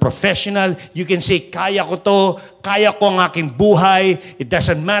 Ikaw ay isang professional. You can say, kaya ko to. Kaya ko ang aking buhay. It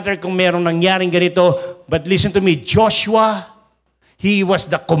doesn't matter kung merong nangyaring ganito. But listen to me. Joshua, he was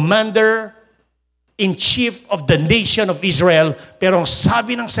the commander-in-chief of the nation of Israel. Pero ang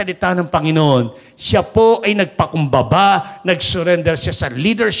sabi ng salita ng Panginoon, siya po ay nagpakumbaba, nag-surrender siya sa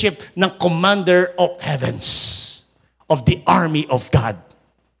leadership ng commander of heavens, of the army of God.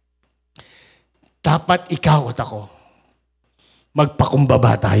 Dapat ikaw at ako,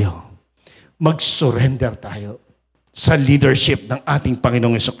 magpakumbaba tayo. Mag-surrender tayo sa leadership ng ating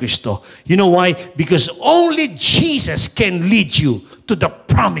Panginoong Jesucristo. You know why? Because only Jesus can lead you to the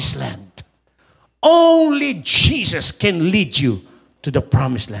promised land. Only Jesus can lead you to the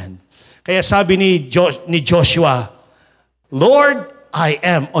promised land. Kaya sabi ni Joshua, Lord, I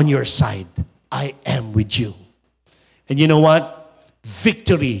am on your side. I am with you. And you know what?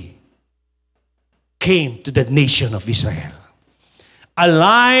 Victory came to the nation of Israel.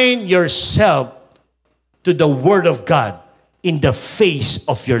 Align yourself to the Word of God in the face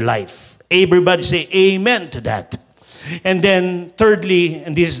of your life. Everybody say amen to that. And then thirdly,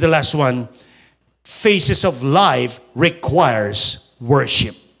 and this is the last one, phases of life requires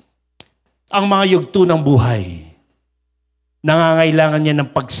worship. Ang mga yugto ng buhay, nangangailangan niya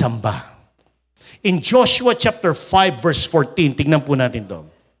ng pagsamba. In Joshua chapter 5 verse 14, tingnan po natin to.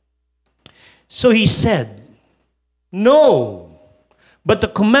 So he said, no, but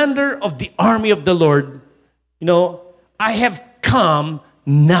the commander of the army of the Lord, I have come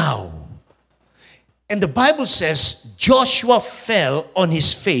now. And the Bible says, Joshua fell on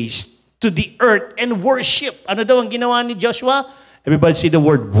his face to the earth and worship. Ano daw ang ginawa ni Joshua? Everybody say the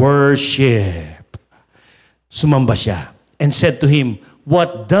word worship. Sumamba siya and said to him,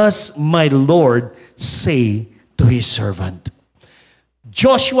 what does my Lord say to his servant?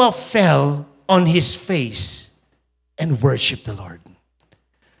 Joshua fell on his face and worshiped the Lord.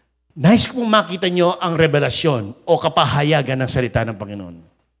 Nais ko pong makita nyo ang revelasyon o kapahayagan ng salita ng Panginoon.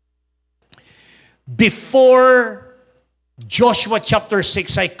 Before Joshua chapter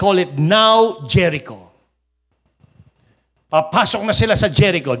 6, I call it now Jericho. Papasok na sila sa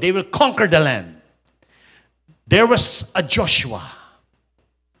Jericho. They will conquer the land. There was a Joshua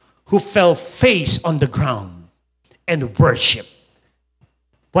who fell face on the ground and worshiped.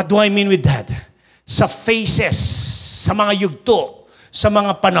 What do I mean with that? Sa phases, sa mga yugto, sa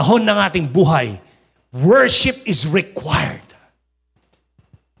mga panahon ng ating buhay, worship is required.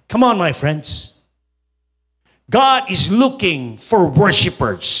 Come on, my friends. God is looking for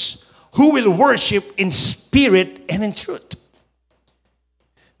worshipers who will worship in spirit and in truth.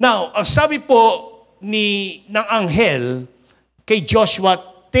 Now, ang sabi po ng anghel kay Joshua,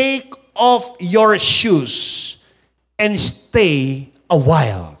 take off your shoes and stay a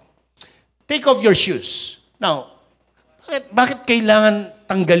while. Take off your shoes. Now, bakit kailangan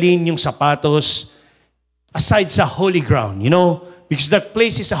tanggalin yung sapatos aside sa holy ground? Because that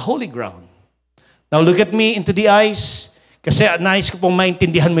place is a holy ground. Now, look at me into the eyes. Kasi nais ko pong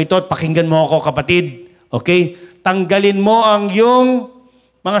maintindihan mo ito at pakinggan mo ako, kapatid. Okay? Tanggalin mo ang yung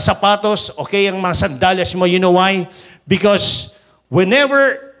mga sapatos, okay, ang mga sandalias mo. You know why? Because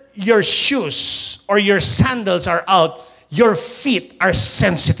whenever your shoes or your sandals are out, your feet are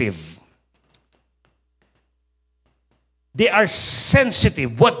sensitive. They are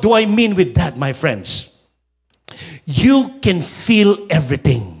sensitive. What do I mean with that, my friends? You can feel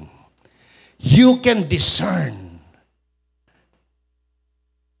everything. You can discern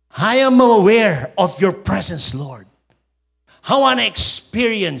I am aware of your presence, Lord. I want to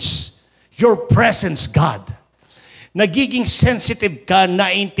experience your presence, God. Nagiging sensitive ka,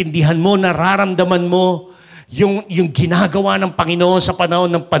 naiintindihan mo, nararamdaman mo yung ginagawa ng Panginoon sa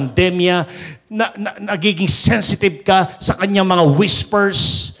panahon ng pandemya, nagiging sensitive ka sa kanyang mga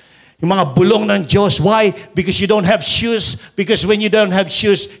whispers, yung mga bulong ng Diyos. Why? Because you don't have shoes. Because when you don't have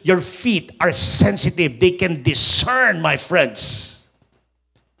shoes, your feet are sensitive. They can discern, my friends.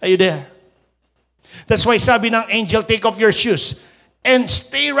 Are you there? That's why sabi ng angel, take off your shoes and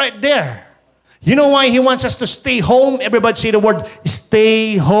stay right there. You know why He wants us to stay home? Everybody say the word,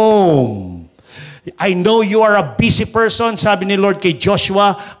 stay home. I know you are a busy person, sabi ni Lord kay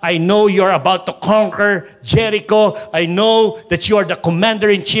Joshua. I know you are about to conquer Jericho. I know that you are the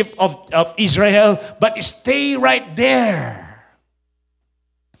commander-in-chief of Israel. But stay right there.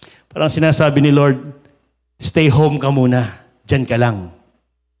 Parang sinasabi ni Lord, stay home ka muna. Diyan ka lang.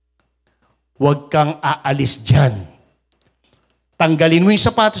 Huwag kang aalis dyan. Tanggalin mo yung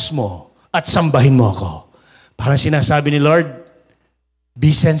sapatos mo at sambahin mo ako. Parang sinasabi ni Lord,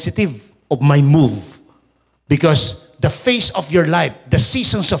 be sensitive of my move. Because the phase of your life, the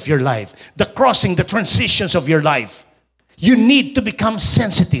seasons of your life, the crossing, the transitions of your life, you need to become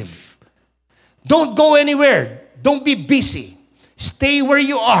sensitive. Don't go anywhere. Don't be busy. Stay where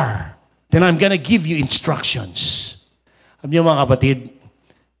you are. Then I'm gonna give you instructions. Alam niyo mga kapatid,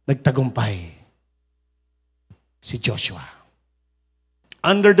 nagtagumpay si Joshua.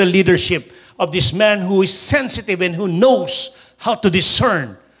 Under the leadership of this man who is sensitive and who knows how to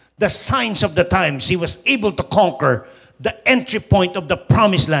discern the signs of the times, he was able to conquer the entry point of the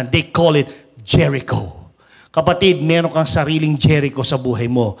promised land. They call it Jericho. Kapatid, meron kang sariling Jericho sa buhay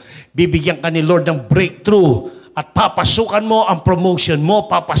mo. Bibigyan ka ni Lord ng breakthrough at papasukan mo ang promotion mo,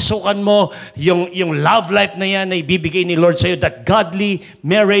 papasukan mo yung love life na yan na ibibigay ni Lord sa iyo, that godly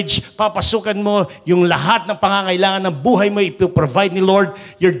marriage, papasukan mo yung lahat ng pangangailangan ng buhay mo, ipoprovide ni Lord.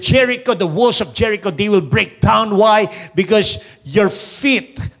 Your Jericho, the walls of Jericho, they will break down. Why? Because your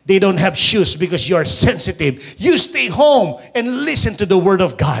feet, they don't have shoes because you are sensitive. You stay home and listen to the Word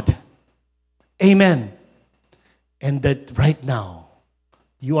of God. Amen. And that right now,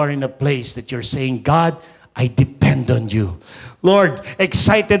 you are in a place that you're saying, God, I depend on you. Lord,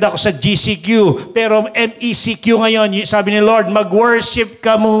 excited ako sa GCQ, pero MECQ ngayon, sabi ni Lord, mag-worship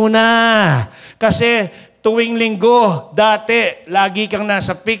ka muna. Kasi tuwing linggo, dati, lagi kang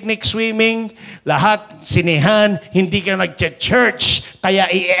nasa picnic, swimming, lahat, sinehan, hindi ka nag-church,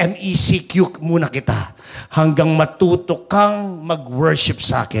 kaya i-MECQ muna kita. Hanggang matuto kang mag-worship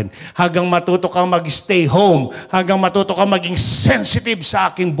sa akin. Hanggang matuto kang mag-stay home. Hanggang matuto kang maging sensitive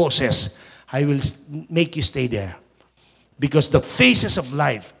sa aking boses. I will make you stay there. Because the phases of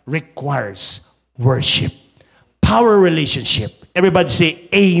life requires worship. Power relationship. Everybody say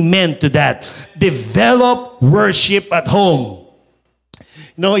amen to that. Develop worship at home.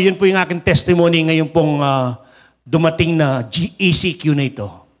 You know, yun po yung aking testimony ngayon pong dumating na ECQ na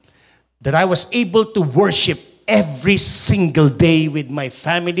ito. That I was able to worship every single day with my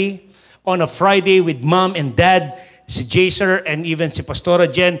family. On a Friday with mom and dad, si Jaser and even si Pastora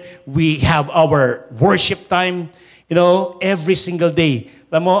Jen, we have our worship time, you know, every single day.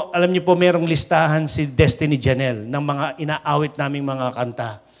 Alam niyo po, merong listahan si Destiny Janelle ng mga inaawit naming mga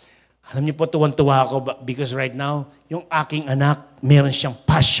kanta. Alam niyo po, tuwan-tuwa ako because right now, yung aking anak, meron siyang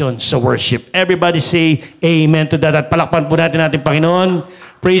passion sa worship. Everybody say amen to that. At palakpan po natin Panginoon.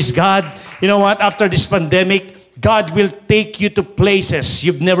 Praise God. You know what? After this pandemic, God will take you to places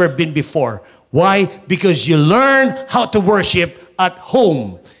you've never been before. Why? Because you learn how to worship at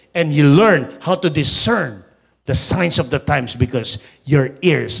home and you learn how to discern the signs of the times because your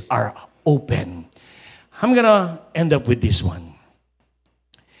ears are open. I'm gonna end up with this one.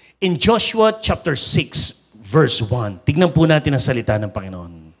 In Joshua chapter 6, verse 1, tignan po natin ang salita ng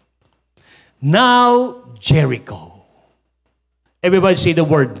Panginoon. Now Jericho. Everybody say the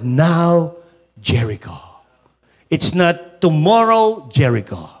word, now Jericho. It's not tomorrow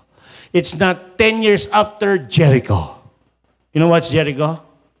Jericho. It's not 10 years after Jericho. You know what's Jericho?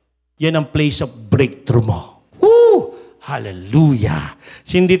 Yan ang place of breakthrough mo. Woo! Hallelujah!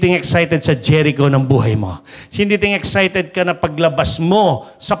 Hindi ting excited sa Jericho ng buhay mo. Hindi ting excited ka na paglabas mo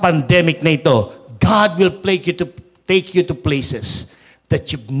sa pandemic na ito. God will take you to places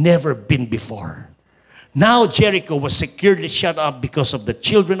that you've never been before. Now Jericho was securely shut up because of the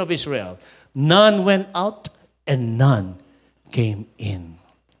children of Israel. None went out and none came in.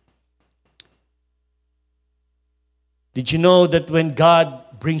 Did you know that when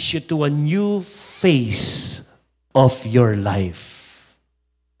God brings you to a new phase of your life,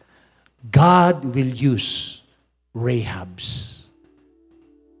 God will use Rahabs.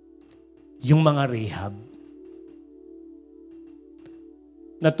 yung mga Rahab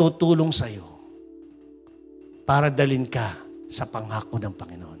na tutulong sa'yo para dalhin ka sa pangako ng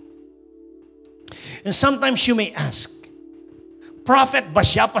Panginoon. And sometimes you may ask, prophet ba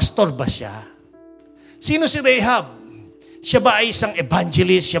siya? Pastor ba siya? Sino si Rahab? Siya ba ay isang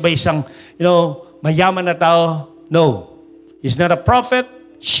evangelist? Siya ba isang, mayaman na tao? No. He's not a prophet.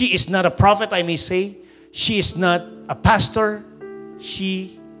 She is not a prophet, I may say. She is not a pastor.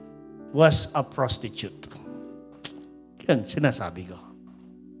 She was a prostitute. Yan, sinasabi ko.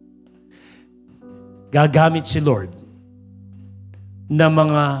 Gagamit si Lord na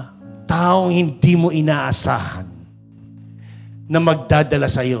mga taong hindi mo inaasahan na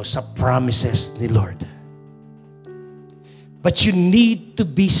magdadala sa iyo sa promises ni Lord. But you need to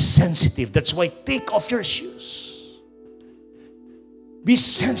be sensitive. That's why take off your shoes. Be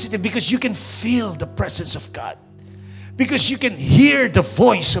sensitive because you can feel the presence of God. Because you can hear the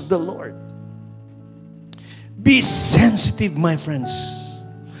voice of the Lord. Be sensitive, my friends.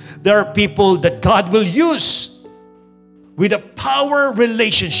 There are people that God will use with a power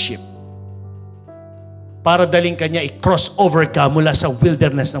relationship para daling kanya i-cross over ka mula sa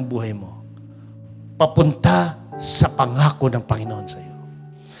wilderness ng buhay mo papunta sa pangako ng Panginoon sa iyo.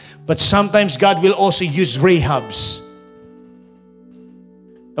 But sometimes God will also use Rahabs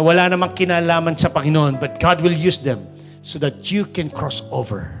na wala namang kinalaman sa Panginoon, but God will use them so that you can cross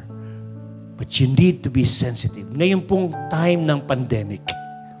over. But you need to be sensitive. Ngayon pong time ng pandemic,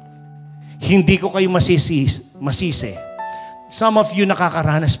 hindi ko kayo masisi. Some of you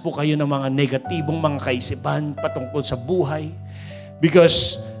nakakaranas po kayo ng mga negatibong mga kaisipan patungkol sa buhay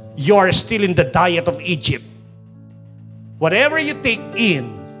because you are still in the diet of Egypt. Whatever you take in,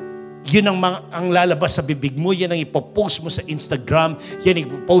 yun ang lalabas sa bibig mo, yan ang ipopost mo sa Instagram, yan ang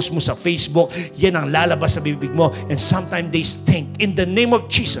ipopost mo sa Facebook, yan ang lalabas sa bibig mo. And sometimes they think, in the name of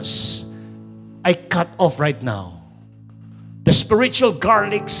Jesus, I cut off right now the spiritual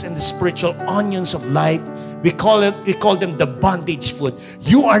garlics and the spiritual onions of life. We call them the bondage food.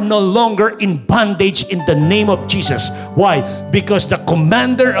 You are no longer in bondage in the name of Jesus. Why? Because the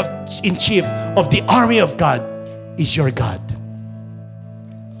commander-in-chief of the army of God is your God.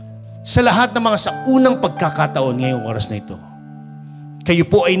 Sa lahat ng mga sa unang pagkakataon ngayong oras na ito, kayo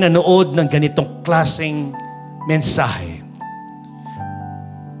po ay nanood ng ganitong klaseng mensahe.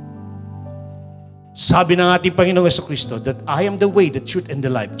 Sabi ng ating Panginoong Jesucristo that I am the way, the truth, and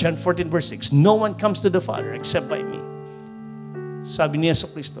the life. John 14 verse 6. No one comes to the Father except by me. Sabi ni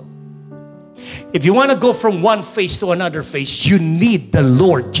Jesucristo. If you want to go from one phase to another phase, you need the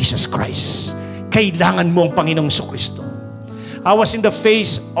Lord Jesus Christ. Kailangan mo ang Panginoong Jesucristo. I was in the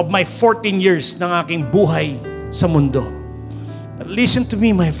phase of my 14 years ng aking buhay sa mundo. But listen to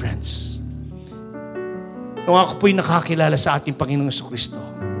me, my friends. Nung ako po'y nakakilala sa ating Panginoong Jesucristo,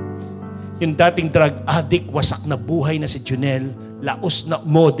 yung dating drug addict, wasak na buhay na si Junel, laos na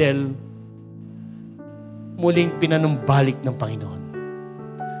model, muling pinanumbalik ng Panginoon.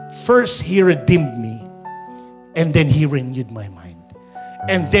 First, He redeemed me, and then He renewed my mind.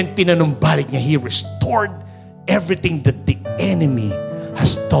 And then pinanumbalik niya, He restored everything that the enemy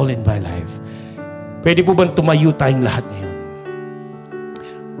has stolen my life. Pwede po bang tumayo tayong lahat ngayon?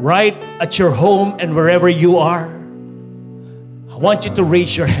 Right at your home and wherever you are, I want you to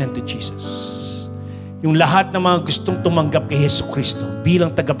raise your hand to Jesus. Yung lahat ng mga gustong tumanggap kay Yesu Cristo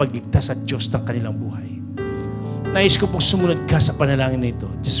bilang tagapagligtas at Diyos ng kanilang buhay. Nais ko pong sumunod ka sa panalangin na ito.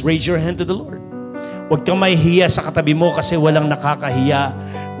 Just raise your hand to the Lord. Huwag kang mahihiya sa katabi mo kasi walang nakakahiya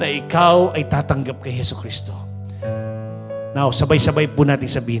na ikaw ay tatanggap kay Yesu Cristo. Now, sabay-sabay po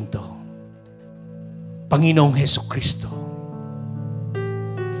natin sabihin to. Panginoong Yesu Cristo,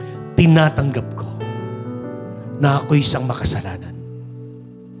 tinatanggap ko na ako'y isang makasalanan.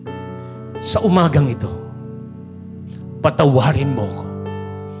 Sa umagang ito, patawarin mo ko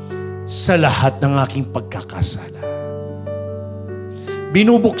sa lahat ng aking pagkakasala.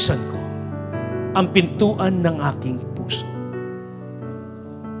 Binubuksan ko ang pintuan ng aking puso.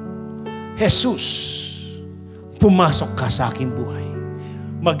 Jesus, pumasok ka sa aking buhay.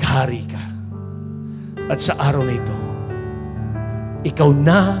 Maghari ka. At sa araw na ito, ikaw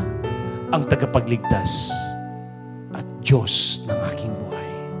na ang tagapagligtas at Diyos ng aking buhay.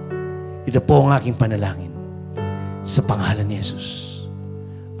 Ito po ang aking panalangin sa pangalan ni Jesus.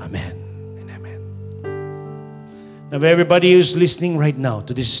 Amen and amen. Now, everybody who's listening right now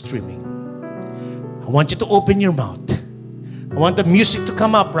to this streaming, I want you to open your mouth. I want the music to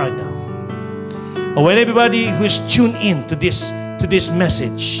come up right now. I want everybody who's tuned in to this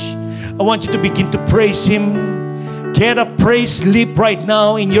message, I want you to begin to praise Him. Get a praise leap right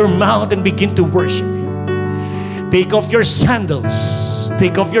now in your mouth and begin to worship Him. Take off your sandals.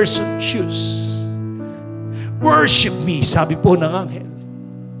 Take off your shoes. Worship me, sabi po ng anghel.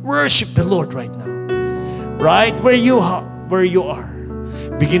 Worship the Lord right now. Right where you are.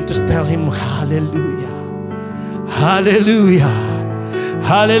 Begin to tell Him, hallelujah. Hallelujah.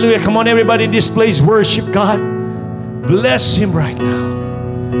 Hallelujah. Come on, everybody in this place, worship God. Bless Him right now.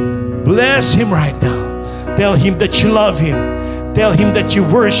 Bless Him right now. Tell Him that you love Him. Tell Him that you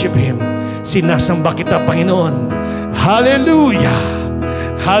worship Him. Sinasamba kita, Panginoon. Hallelujah.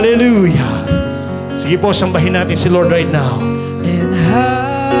 Hallelujah. Sige po, sambahin natin si Lord right now. And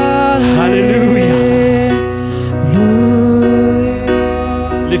hallelujah.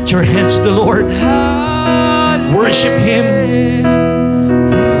 Lift your hands to the Lord. Worship Him.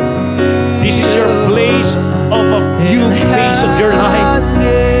 This is your place of a new phase of your life.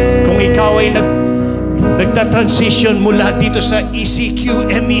 Kung ikaw ay nagta-transition mula dito sa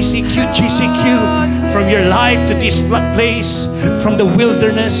ECQ, MECQ, GCQ, from your life to this place, from the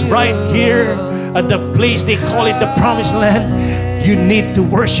wilderness right here at the place they call it the Promised Land, you need to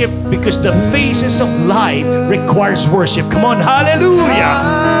worship because the phases of life requires worship. Come on, hallelujah.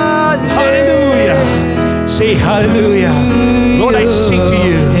 Hallelujah. Say hallelujah. Lord, I sing to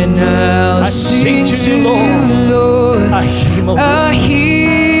you. And I'll I sing to you, Lord, a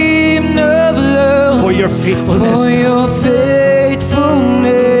hymn of love for your faithfulness. For your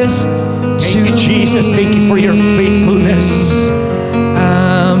faithfulness. Thank you, Jesus. Thank you for your faithfulness.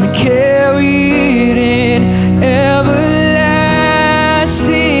 I'm carried in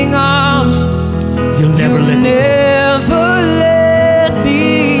everlasting arms. You'll never let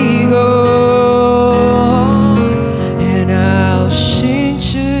me go. And I'll sing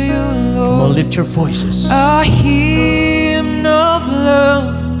to you, Lord. Come on, lift your voices. A hymn of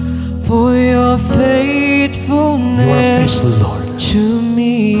love for your faithfulness. You are faithful, Lord. To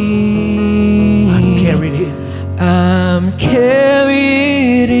me. I'm carried in. I'm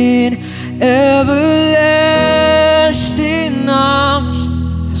carried in everlasting arms.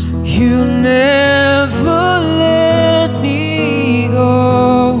 You never let me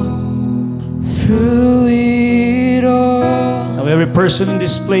go through it all. Now, every person in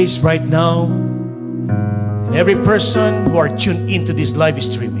this place right now, and every person who are tuned into this live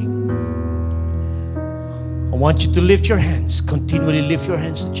streaming, I want you to lift your hands. Continually lift your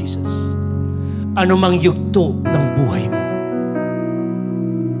hands to Jesus. Ano mang yugto ng buhay mo,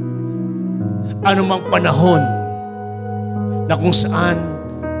 ano mang panahon na kung saan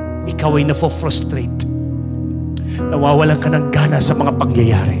ikaw ay nafo-frustrate, nawawalan ka ng gana sa mga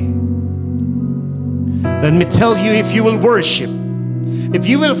pangyayari. Let me tell you, if you will worship, if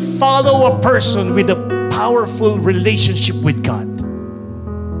you will follow a person with a powerful relationship with God,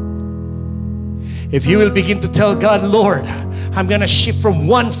 if you will begin to tell God, Lord, I'm going to shift from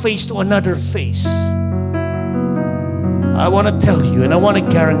one phase to another phase, I want to tell you, and I want to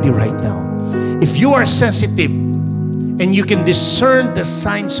guarantee right now, if you are sensitive and you can discern the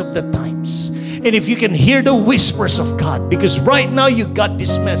signs of the times, and if you can hear the whispers of God, because right now you got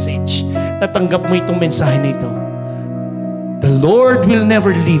this message, natanggap mo itong mensahe nito, the Lord will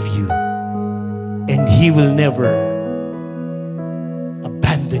never leave you, and He will never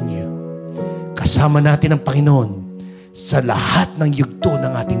abandon you. Kasama natin ang Panginoon sa lahat ng yugto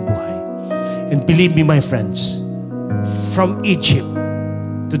ng ating buhay. And believe me, my friends, from Egypt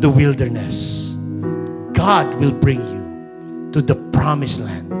to the wilderness, God will bring you to the Promised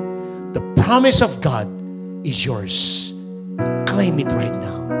Land. The promise of God is yours. Claim it right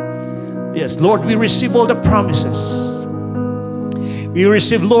now. Yes, Lord, we receive all the promises. We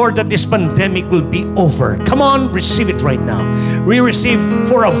receive, Lord, that this pandemic will be over. Come on, receive it right now. We receive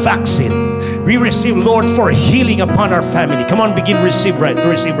for a vaccine. We receive, Lord, for healing upon our family. Come on, begin to receive right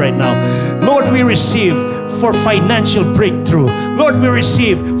now. Lord, we receive for financial breakthrough. Lord, we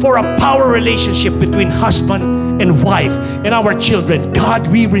receive for a power relationship between husband and wife and our children. God,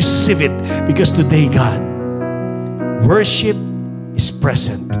 we receive it because today, God, worship is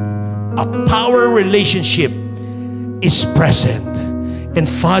present. A power relationship is present. And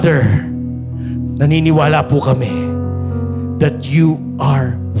Father, naniniwala po kami that you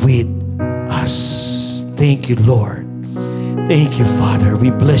are with us. Thank you, Lord. Thank you, Father.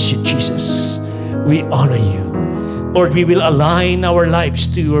 We bless you, Jesus. We honor you. Lord, we will align our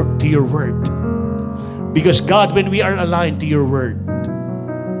lives to your word. Because God, when we are aligned to your word,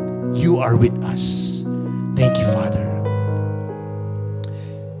 you are with us. Thank you, Father.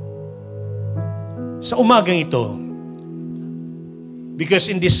 Sa umagang ito, because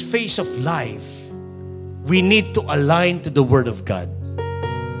in this phase of life, we need to align to the Word of God.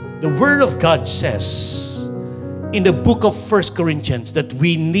 The Word of God says in the book of 1 Corinthians that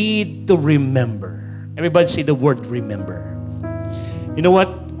we need to remember. Everybody say the word remember. You know what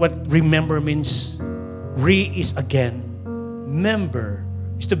remember means? Re is again. Member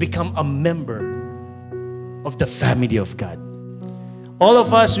is to become a member of the family of God. All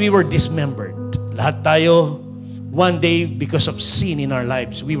of us, we were dismembered. Lahat tayo, one day, because of sin in our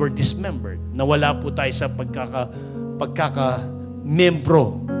lives, we were dismembered. Nawala po tayo sa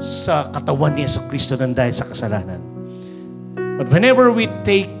pagkaka-membro sa katawan ni Yesu Cristo nang dahil sa kasalanan. But whenever we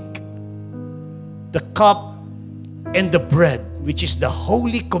take the cup and the bread, which is the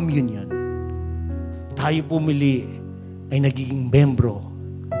Holy Communion, tayo pumili ay nagiging membro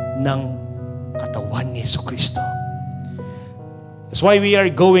ng katawan ni Yesu Cristo. That's why we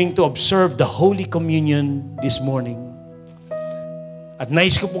are going to observe the Holy Communion this morning. At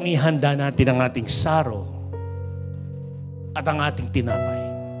nais ko pong ihanda natin ang ating saro at ang ating tinapay.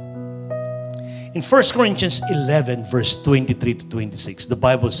 In 1 Corinthians 11, verse 23 to 26, the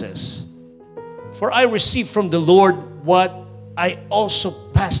Bible says, "For I received from the Lord what I also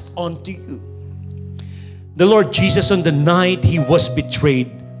passed on to you. The Lord Jesus, on the night He was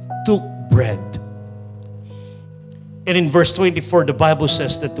betrayed, took bread. And in verse 24, the Bible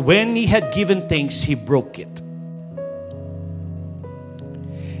says that when He had given thanks, He broke it.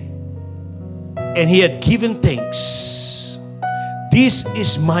 And He had given thanks. This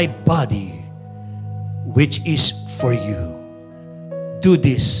is my body, which is for you. Do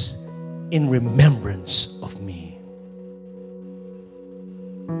this in remembrance of me."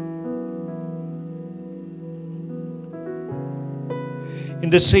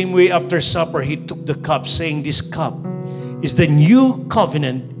 In the same way, after supper, He took the cup, saying, "This cup is the new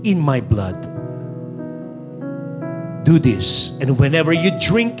covenant in my blood. Do this, and whenever you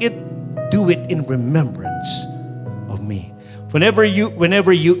drink it, do it in remembrance of me." Whenever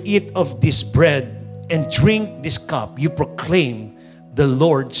you eat of this bread and drink this cup, you proclaim the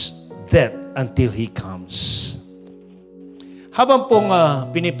Lord's death until He comes. Habang pong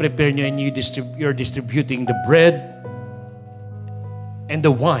piniprepare nyo and you're distributing the bread and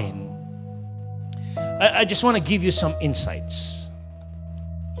the wine, I just want to give you some insights.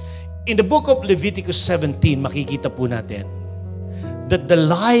 In the book of Leviticus 17, makikita po natin that the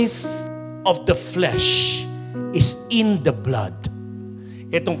life of the flesh is in the blood.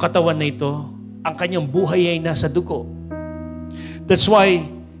 Itong katawan na ito, ang kanyang buhay ay nasa dugo. That's why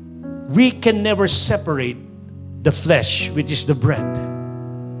we can never separate the flesh, which is the bread,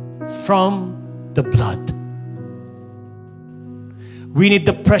 from the blood. We need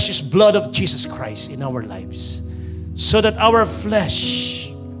the precious blood of Jesus Christ in our lives so that our flesh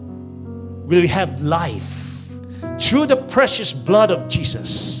will have life. Through the precious blood of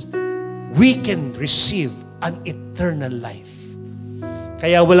Jesus, we can receive an eternal life.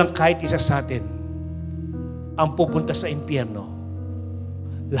 Kaya walang kahit isa sa atin ang pupunta sa impyerno.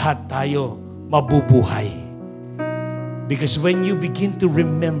 Lahat tayo mabubuhay. Because when you begin to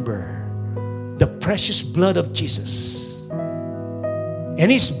remember the precious blood of Jesus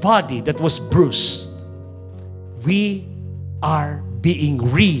and His body that was bruised, we are being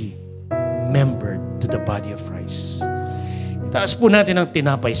remembered to the body of Christ. Itaas po natin ang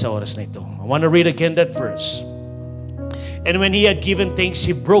tinapay sa oras na ito. I want to read again that verse. "And when He had given thanks,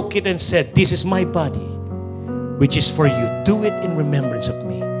 He broke it and said, 'This is my body, which is for you. Do it in remembrance of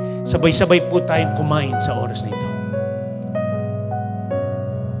me.'" Sabay-sabay po tayong kumain sa oras na ito.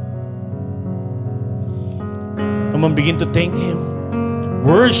 Come on, begin to thank Him.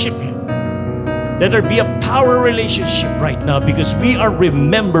 Worship Him. Let there be a power relationship right now because we are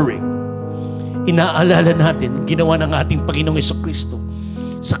remembering. Inaalala natin ang ginawa ng ating Panginoong Jesucristo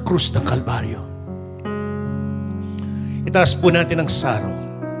sa krus ng Kalbaryo. Itaas po natin ang saro.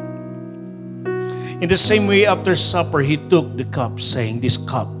 In the same way, after supper, He took the cup, saying, "This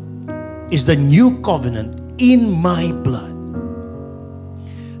cup is the new covenant in my blood.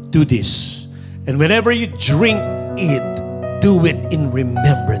 Do this, and whenever you drink it, do it in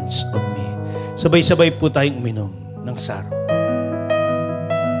remembrance of me." Sabay-sabay po tayong uminom ng saro.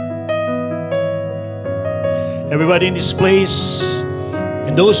 Everybody in this place,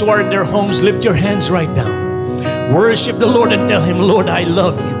 and those who are in their homes, lift your hands right now. Worship the Lord and tell Him, "Lord, I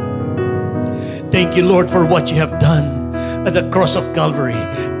love you. Thank you, Lord, for what you have done at the cross of Calvary.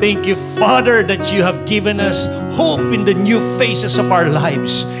 Thank you, Father, that you have given us hope in the new phases of our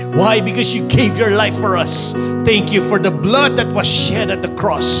lives. Why? Because you gave your life for us. Thank you for the blood that was shed at the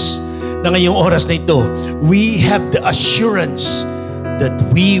cross. Na ngayong oras na ito, we have the assurance that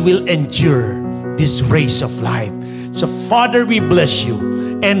we will endure this race of life. So, Father, we bless you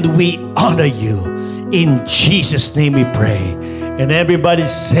and we honor you. In Jesus' name we pray. And everybody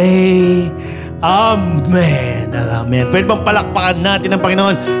say, Amen. Amen. Pwede bang palakpakan natin ang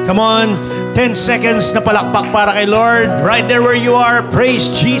Panginoon? Come on. 10 seconds na palakpak para kay Lord. Right there where you are. Praise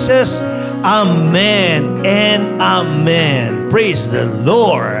Jesus. Amen and amen. Praise the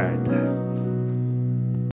Lord.